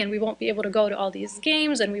away and we won't be able to go to all these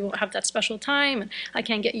games and we won't have that special time and I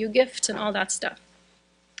can't get you gifts and all that stuff.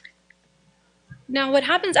 Now, what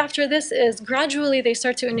happens after this is gradually they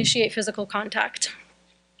start to initiate physical contact.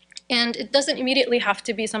 And it doesn't immediately have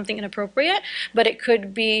to be something inappropriate, but it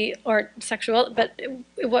could be, or sexual, but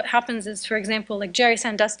what happens is, for example, like Jerry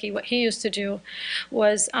Sandusky, what he used to do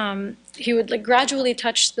was he would gradually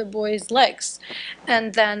touch the boy's legs,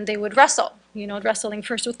 and then they would wrestle, wrestling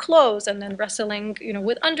first with clothes, and then wrestling,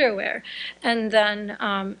 with underwear, and then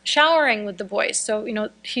showering with the boys. So,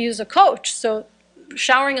 he was a coach, so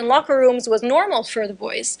showering in locker rooms was normal for the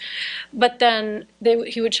boys, but then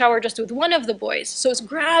he would shower just with one of the boys. So it's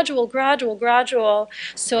gradual,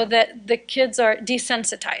 so that the kids are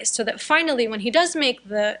desensitized, so that finally when he does make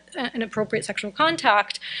the inappropriate sexual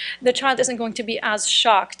contact, the child isn't going to be as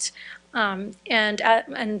shocked and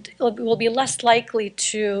will be less likely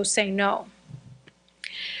to say no.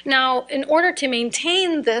 Now, in order to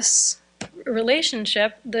maintain this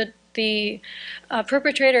relationship, the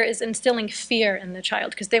perpetrator is instilling fear in the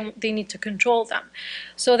child because they need to control them.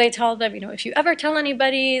 So they tell them, if you ever tell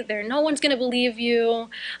anybody, no one's going to believe you.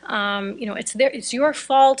 It's your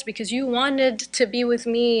fault because you wanted to be with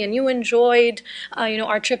me and you enjoyed,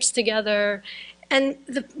 our trips together. And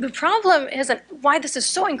the problem is, and why this is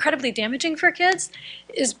so incredibly damaging for kids,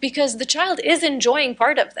 is because the child is enjoying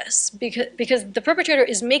part of this, because the perpetrator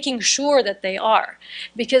is making sure that they are.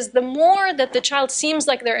 Because the more that the child seems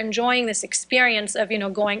like they're enjoying this experience of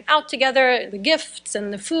going out together, the gifts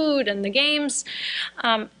and the food and the games,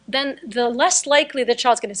 then the less likely the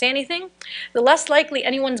child's going to say anything, the less likely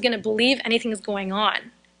anyone's going to believe anything is going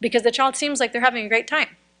on, because the child seems like they're having a great time.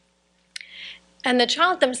 And the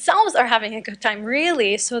child themselves are having a good time,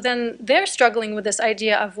 really. So then they're struggling with this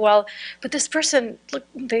idea of, well, but this person, look,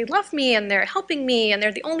 they love me and they're helping me and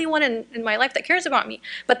they're the only one in my life that cares about me,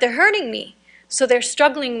 but they're hurting me. So they're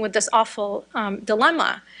struggling with this awful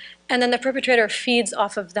dilemma. And then the perpetrator feeds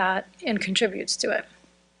off of that and contributes to it.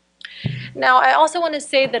 Now, I also want to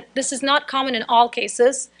say that this is not common in all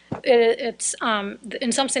cases. It's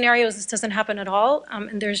in some scenarios this doesn't happen at all,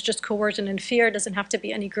 and there's just coercion and fear. It doesn't have to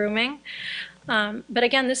be any grooming. But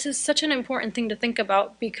again, this is such an important thing to think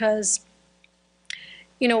about because,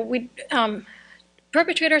 you know,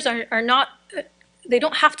 perpetrators are not. They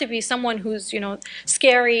don't have to be someone who's, you know,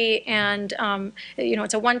 scary and, you know,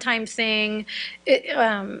 it's a one-time thing,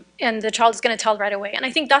 and the child is going to tell right away. And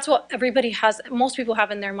I think that's what everybody has, most people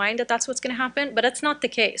have in their mind, that that's what's going to happen, but it's not the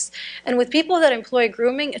case. And with people that employ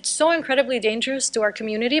grooming, it's so incredibly dangerous to our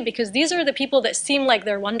community because these are the people that seem like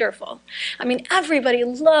they're wonderful. I mean, everybody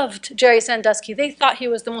loved Jerry Sandusky. They thought he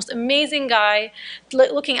was the most amazing guy,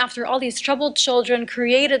 looking after all these troubled children,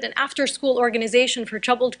 created an after-school organization for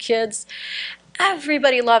troubled kids.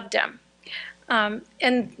 Everybody loved him.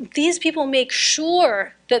 And these people make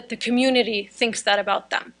sure that the community thinks that about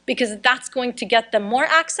them because that's going to get them more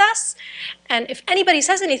access. And if anybody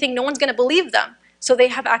says anything, no one's going to believe them. So they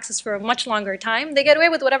have access for a much longer time. They get away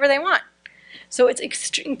with whatever they want. So it's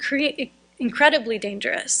incredibly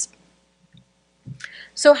dangerous.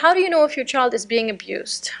 So how do you know if your child is being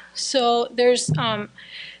abused? So there's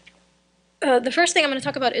the first thing I'm going to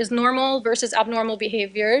talk about is normal versus abnormal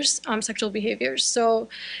behaviors, sexual behaviors. So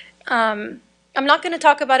I'm not going to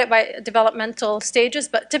talk about it by developmental stages,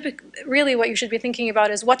 but really what you should be thinking about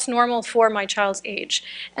is what's normal for my child's age.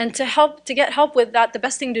 And to get help with that, the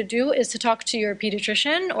best thing to do is to talk to your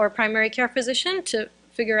pediatrician or primary care physician to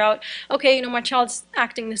figure out, okay, you know, my child's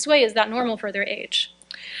acting this way, is that normal for their age?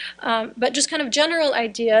 But just kind of general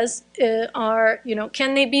ideas are, you know,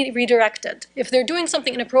 can they be redirected? If they're doing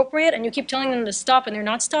something inappropriate and you keep telling them to stop and they're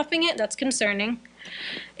not stopping it, that's concerning.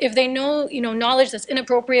 If they know, you know, knowledge that's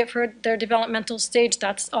inappropriate for their developmental stage,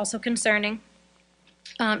 that's also concerning.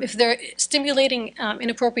 If they're stimulating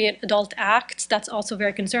inappropriate adult acts, that's also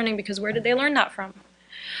very concerning because where did they learn that from?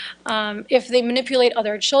 If they manipulate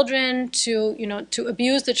other children to, you know, to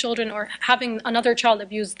abuse the children or having another child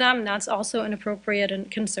abuse them, that's also inappropriate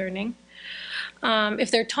and concerning.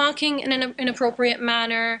 If they're talking in an inappropriate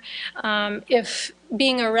manner, if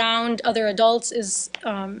being around other adults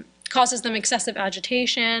causes them excessive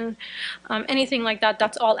agitation, anything like that,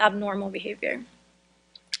 that's all abnormal behavior.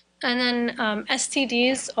 And then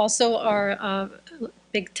STDs also are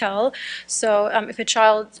big tell. So if a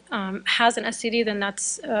child has an STD, then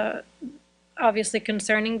that's obviously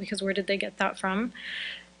concerning because where did they get that from?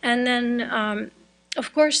 And then,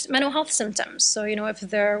 of course, mental health symptoms. So, you know, if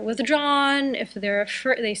they're withdrawn, if they're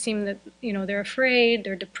they seem that, you know, they're afraid,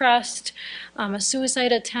 they're depressed, a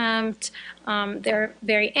suicide attempt, they're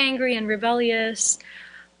very angry and rebellious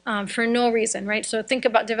for no reason, right? So think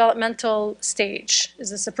about developmental stage. Is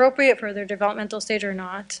this appropriate for their developmental stage or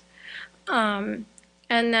not?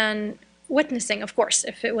 And then witnessing, of course.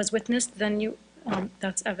 If it was witnessed, then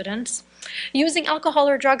that's evidence. Using alcohol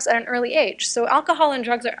or drugs at an early age. So alcohol and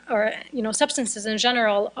drugs or you know, substances in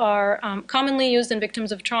general are commonly used in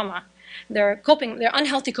victims of trauma. They're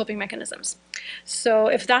unhealthy coping mechanisms. So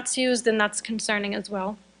if that's used, then that's concerning as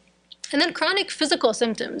well. And then chronic physical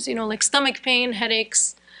symptoms, you know, like stomach pain,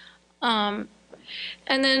 headaches.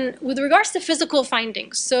 And then with regards to physical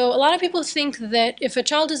findings, so a lot of people think that if a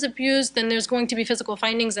child is abused, then there's going to be physical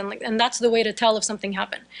findings, and that's the way to tell if something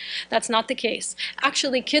happened. That's not the case.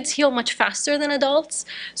 Actually, kids heal much faster than adults.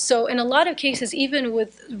 So in a lot of cases, even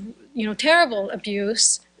with, you know, terrible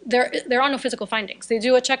abuse, there are no physical findings. They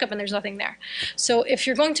do a checkup and there's nothing there. So if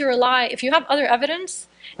you're going to rely, if you have other evidence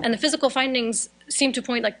and the physical findings seem to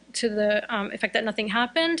point like to the effect that nothing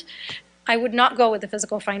happened, I would not go with the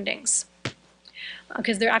physical findings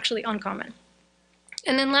because they're actually uncommon.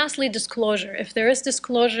 And then lastly, disclosure. If there is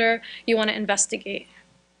disclosure, you want to investigate.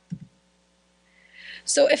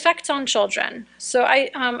 So effects on children. So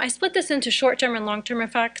I split this into short-term and long-term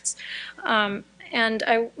effects. And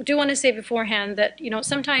I do want to say beforehand that, you know,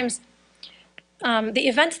 sometimes the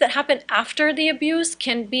events that happen after the abuse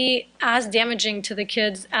can be as damaging to the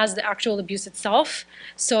kids as the actual abuse itself.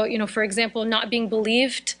 So, you know, for example, not being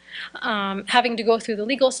believed, having to go through the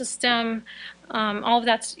legal system, all of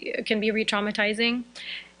that can be re-traumatizing.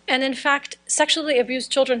 And in fact, sexually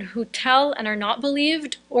abused children who tell and are not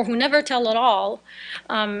believed, or who never tell at all,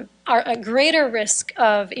 are at greater risk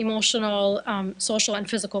of emotional, social, and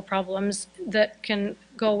physical problems that can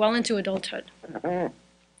go well into adulthood.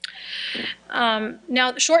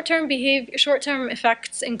 Now, short-term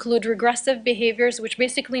effects include regressive behaviors, which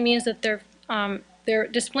basically means that they're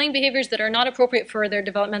displaying behaviors that are not appropriate for their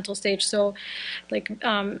developmental stage. So, like,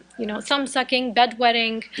 you know, thumb sucking,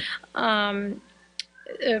 bedwetting,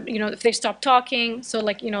 you know, if they stop talking. So,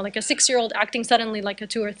 like, you know, like a 6-year-old acting suddenly like a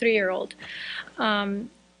 2 or 3-year-old.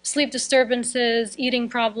 sleep disturbances, eating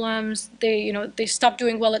problems. They stop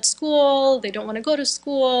doing well at school. They don't want to go to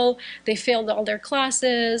school. They failed all their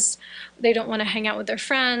classes. They don't want to hang out with their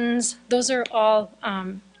friends. Those are all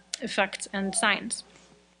effects and signs.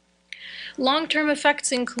 Long-term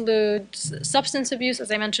effects include substance abuse,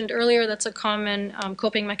 as I mentioned earlier. That's a common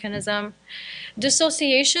coping mechanism.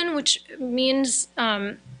 Dissociation, which means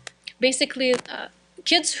basically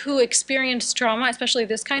kids who experience trauma, especially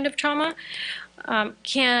this kind of trauma,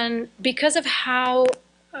 can, because of how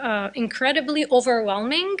incredibly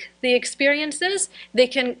overwhelming the experience is, they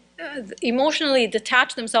can emotionally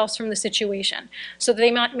detach themselves from the situation. So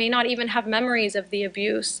they may not even have memories of the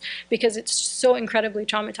abuse because it's so incredibly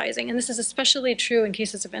traumatizing. And this is especially true in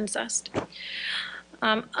cases of incest.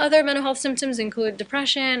 Other mental health symptoms include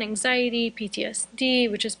depression, anxiety, PTSD,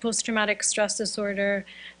 which is post-traumatic stress disorder,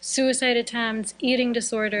 suicide attempts, eating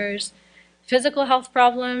disorders, physical health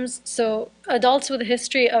problems. So adults with a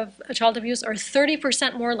history of child abuse are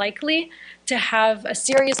 30% more likely to have a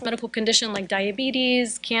serious medical condition like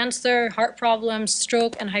diabetes, cancer, heart problems,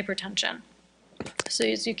 stroke, and hypertension. So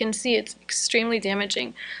as you can see, it's extremely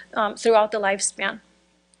damaging throughout the lifespan.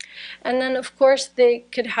 And then, of course, they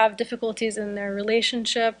could have difficulties in their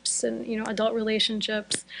relationships and, adult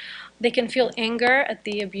relationships. They can feel anger at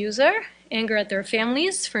the abuser, anger at their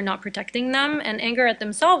families for not protecting them, and anger at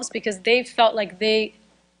themselves because they felt like they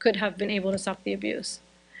could have been able to stop the abuse.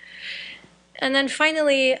 And then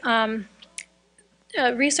finally,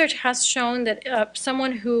 research has shown that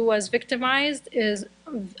someone who was victimized is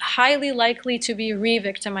highly likely to be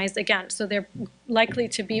re-victimized again. So they're likely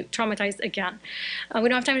to be traumatized again. We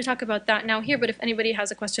don't have time to talk about that now here, but if anybody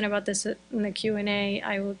has a question about this in the Q&A,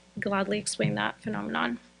 I will gladly explain that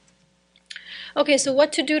phenomenon. Okay, so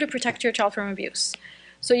what to do to protect your child from abuse?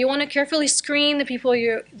 So you want to carefully screen the people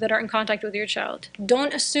that are in contact with your child.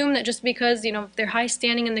 Don't assume that just because they're high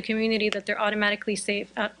standing in the community that they're automatically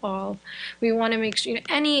safe at all. We want to make sure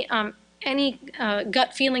any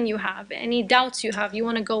gut feeling you have, any doubts you have, you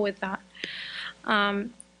want to go with that.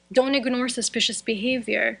 Don't ignore suspicious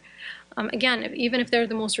behavior. Again, even if they're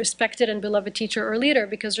the most respected and beloved teacher or leader,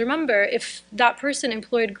 because remember, if that person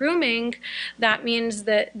employed grooming, that means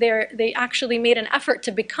that they actually made an effort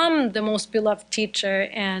to become the most beloved teacher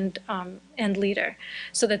and leader,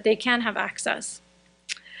 so that they can have access.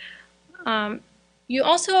 You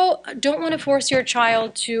also don't want to force your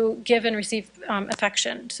child to give and receive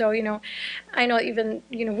affection. So, I know even,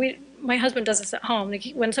 my husband does this at home.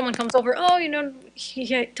 Like when someone comes over,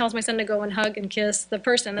 he tells my son to go and hug and kiss the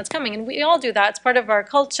person that's coming. And we all do that. It's part of our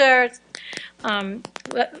culture.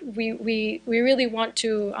 We really want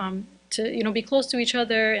to be close to each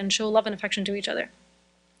other and show love and affection to each other.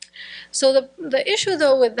 So the issue,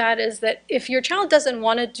 though, with that is that if your child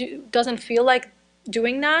doesn't feel like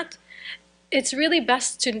doing that, it's really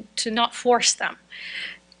best to not force them.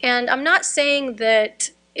 And I'm not saying that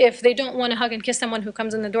if they don't want to hug and kiss someone who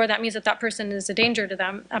comes in the door, that means that person is a danger to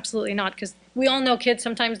them. Absolutely not, because we all know kids,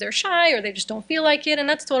 sometimes they're shy or they just don't feel like it, and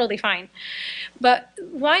that's totally fine. But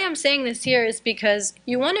why I'm saying this here is because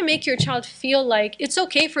you want to make your child feel like it's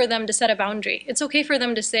okay for them to set a boundary. It's okay for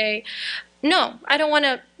them to say, no, I don't want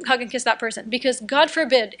to hug and kiss that person, because God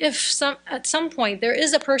forbid, if at some point there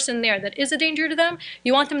is a person there that is a danger to them,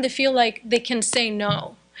 you want them to feel like they can say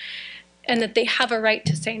no and that they have a right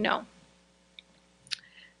to say no.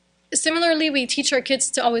 Similarly, we teach our kids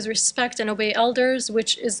to always respect and obey elders,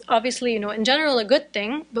 which is obviously, in general a good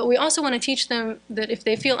thing, but we also want to teach them that if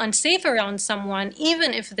they feel unsafe around someone,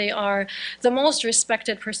 even if they are the most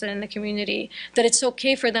respected person in the community, that it's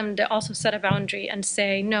okay for them to also set a boundary and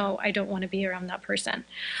say, no, I don't want to be around that person.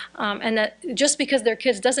 And that just because they're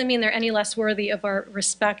kids doesn't mean they're any less worthy of our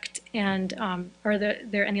respect and or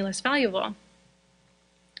they're any less valuable.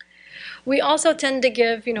 We also tend to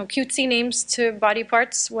give, cutesy names to body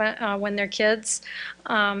parts when they're kids,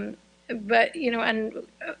 but and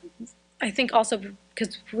I think also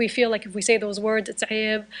because we feel like if we say those words, it's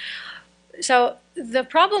ayib. So the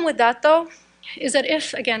problem with that, though, is that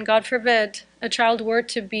if, again, God forbid, a child were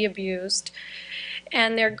to be abused,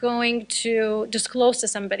 and they're going to disclose to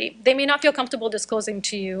somebody, they may not feel comfortable disclosing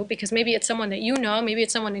to you because maybe it's someone that you know, maybe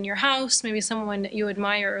it's someone in your house, maybe someone that you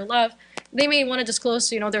admire or love. They may want to disclose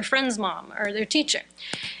to, their friend's mom or their teacher.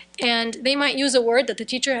 And they might use a word that the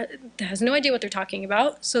teacher has no idea what they're talking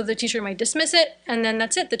about, so the teacher might dismiss it, and then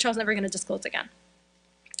that's it. The child's never going to disclose again.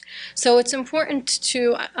 So it's important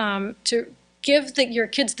to give your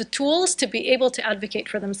kids the tools to be able to advocate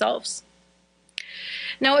for themselves.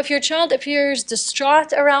 Now, if your child appears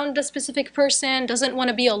distraught around a specific person, doesn't want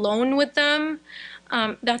to be alone with them,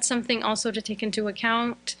 that's something also to take into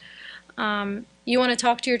account. You want to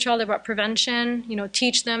talk to your child about prevention,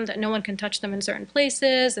 teach them that no one can touch them in certain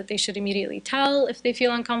places, that they should immediately tell if they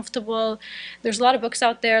feel uncomfortable. There's a lot of books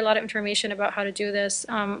out there, a lot of information about how to do this.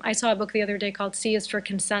 I saw a book the other day called C is for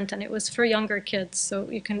Consent, and it was for younger kids, so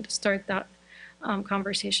you can start that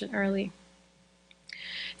conversation early.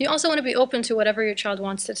 You also want to be open to whatever your child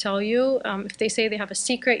wants to tell you. If they say they have a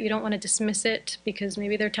secret, you don't want to dismiss it because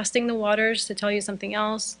maybe they're testing the waters to tell you something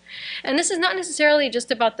else. And this is not necessarily just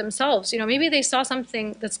about themselves. Maybe they saw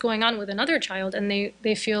something that's going on with another child and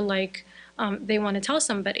they feel like they want to tell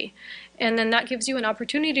somebody. And then that gives you an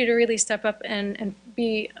opportunity to really step up and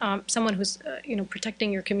be someone who's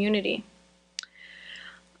protecting your community.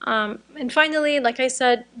 And finally, like I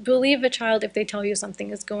said, believe a child if they tell you something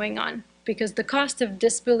is going on, because the cost of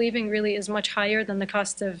disbelieving really is much higher than the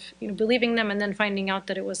cost of believing them and then finding out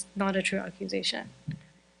that it was not a true accusation.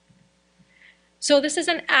 So this is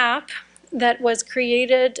an app that was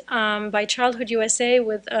created by Childhood USA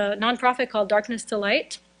with a nonprofit called Darkness to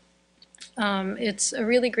Light. It's a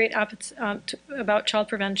really great app. It's about child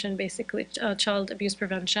prevention, basically, child abuse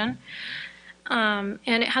prevention. And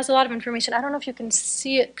it has a lot of information. I don't know if you can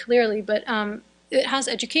see it clearly, but it has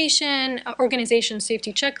education, organization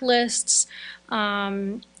safety checklists,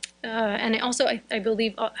 and it also, I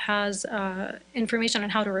believe, has information on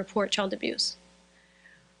how to report child abuse.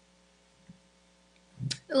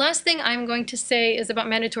 The last thing I'm going to say is about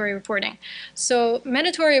mandatory reporting. So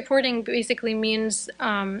mandatory reporting basically means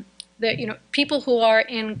that people who are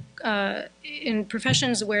in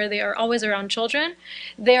professions where they are always around children,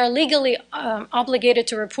 they are legally obligated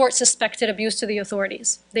to report suspected abuse to the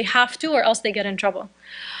authorities. They have to, or else they get in trouble.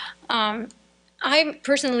 I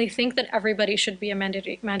personally think that everybody should be a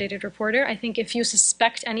mandated reporter. I think if you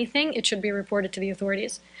suspect anything, it should be reported to the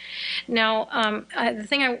authorities. Now, the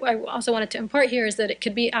thing I also wanted to impart here is that it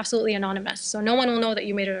could be absolutely anonymous. So no one will know that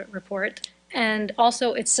you made a report. And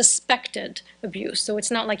also, it's suspected abuse. So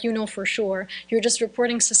it's not like you know for sure. You're just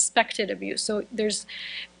reporting suspected abuse. So there's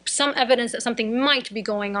some evidence that something might be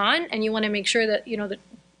going on, and you want to make sure that that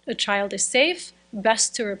the child is safe.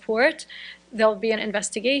 Best to report. There'll be an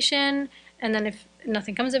investigation, and then if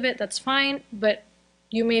nothing comes of it, that's fine. But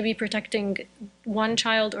you may be protecting one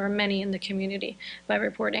child or many in the community by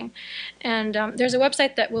reporting. And there's a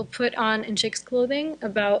website that we'll put on in Sheikh's Clothing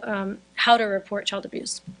about how to report child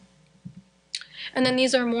abuse. And then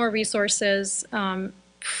these are more resources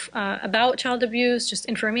about child abuse, just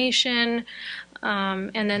information,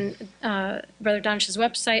 and then Brother Danish's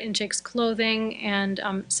website and Sheikh's Clothing, and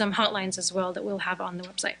some hotlines as well that we'll have on the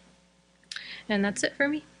website. And that's it for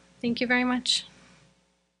me. Thank you very much.